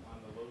emerging on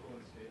the local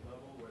and state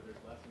level where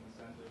there's less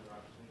incentive or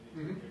opportunity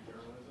to do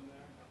journalism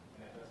there?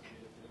 And it has to be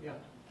the two. Yeah.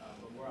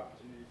 But more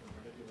opportunity for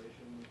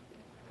manipulation,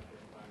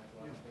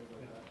 financial things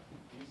like that.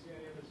 Do you see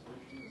any other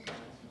solutions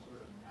besides some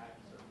sort of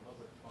tax or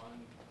public fund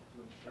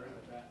to ensure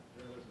that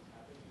journalism is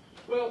happening?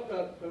 Well,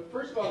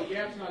 first of all, the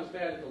gap's not as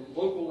bad at the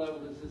local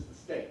level as is the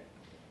state,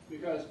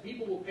 because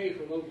people will pay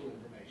for local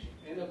information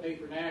and they'll pay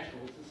for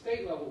national. It's the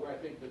state level where I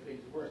think that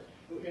things are worse.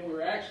 And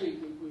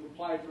we've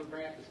applied for a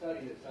grant to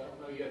study this. I don't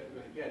know yet if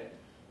we're going to get it.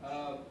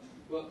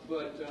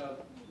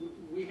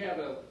 We have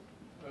a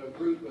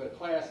group, a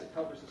class that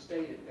covers the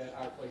state at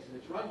our place, and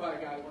it's run by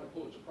a guy who won a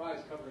Pulitzer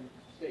Prize covering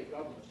state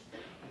government.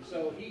 And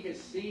so he has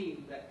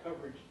seen that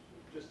coverage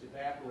just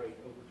evaporate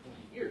over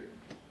 20 years.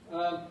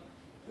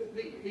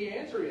 The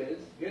answer is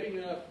getting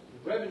enough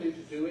revenue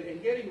to do it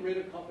and getting rid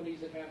of companies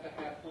that have to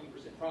have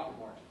 20% profit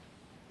margins.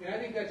 And I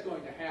think that's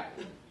going to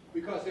happen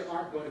because there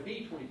aren't going to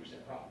be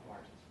 20% profit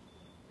margins.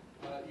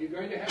 You're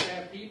going to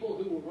have people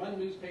who will run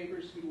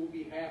newspapers who will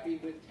be happy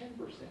with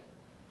 10%.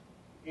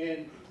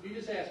 And you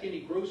just ask any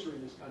grocer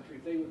in this country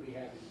if they would be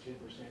happy with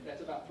 10%.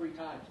 That's about 3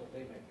 times what they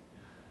make.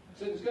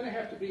 So there's going to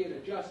have to be an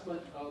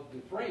adjustment of the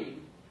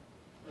frame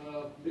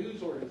of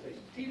news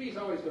organizations. TV is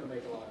always going to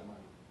make a lot of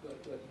money.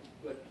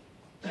 But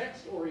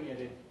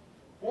text-oriented,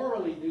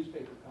 formerly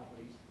newspaper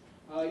companies,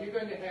 you're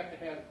going to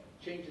have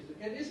changes.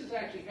 And this has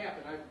actually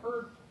happened. I've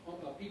heard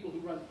people who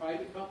run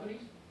private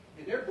companies,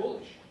 and they're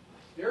bullish.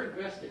 They're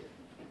invested.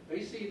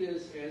 They see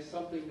this as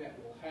something that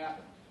will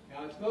happen.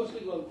 Now, it's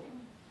mostly local,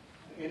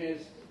 and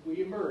as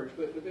we emerge,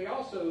 but they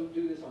also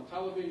do this on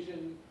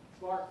television,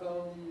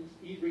 smartphones,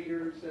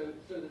 e-readers, so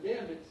to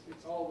them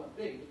it's all one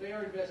thing. But they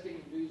are investing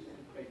in news and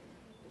information.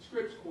 The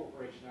Scripps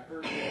Corporation, I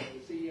heard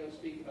the CEO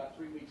speak about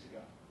 3 weeks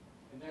ago,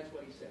 and that's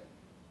what he said.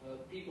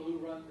 People who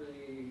run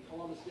the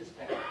Columbus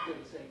Dispatch said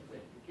the same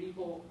thing.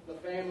 The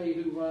family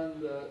who run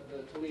the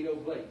Toledo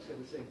Blade said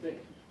the same thing.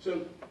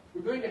 So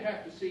we're going to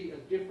have to see a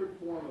different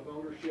form of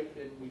ownership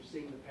than we've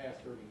seen the past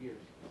 30 years.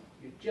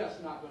 You're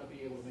just not going to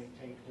be able to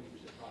maintain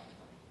 20% profit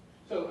margin.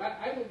 So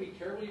I would be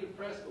terribly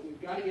depressed, but we've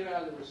got to get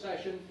out of the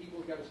recession. People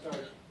have got to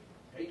start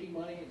making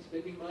money and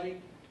spending money.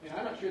 And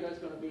I'm not sure that's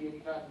going to be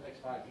anytime in the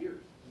next 5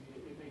 years. I mean,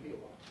 it may be a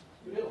while.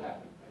 But it'll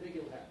happen. I think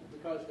it'll happen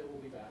because there will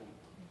be value.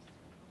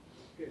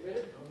 Okay, is that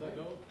it? On that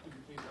note, could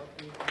you please help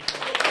me?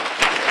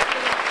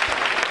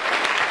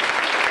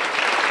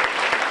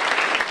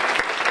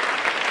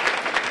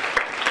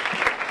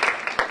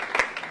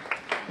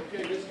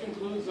 Okay, this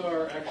concludes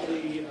our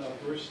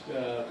first in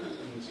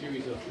the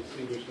series of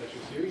Distinguished Lecture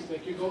Series.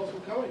 Thank you all for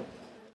coming.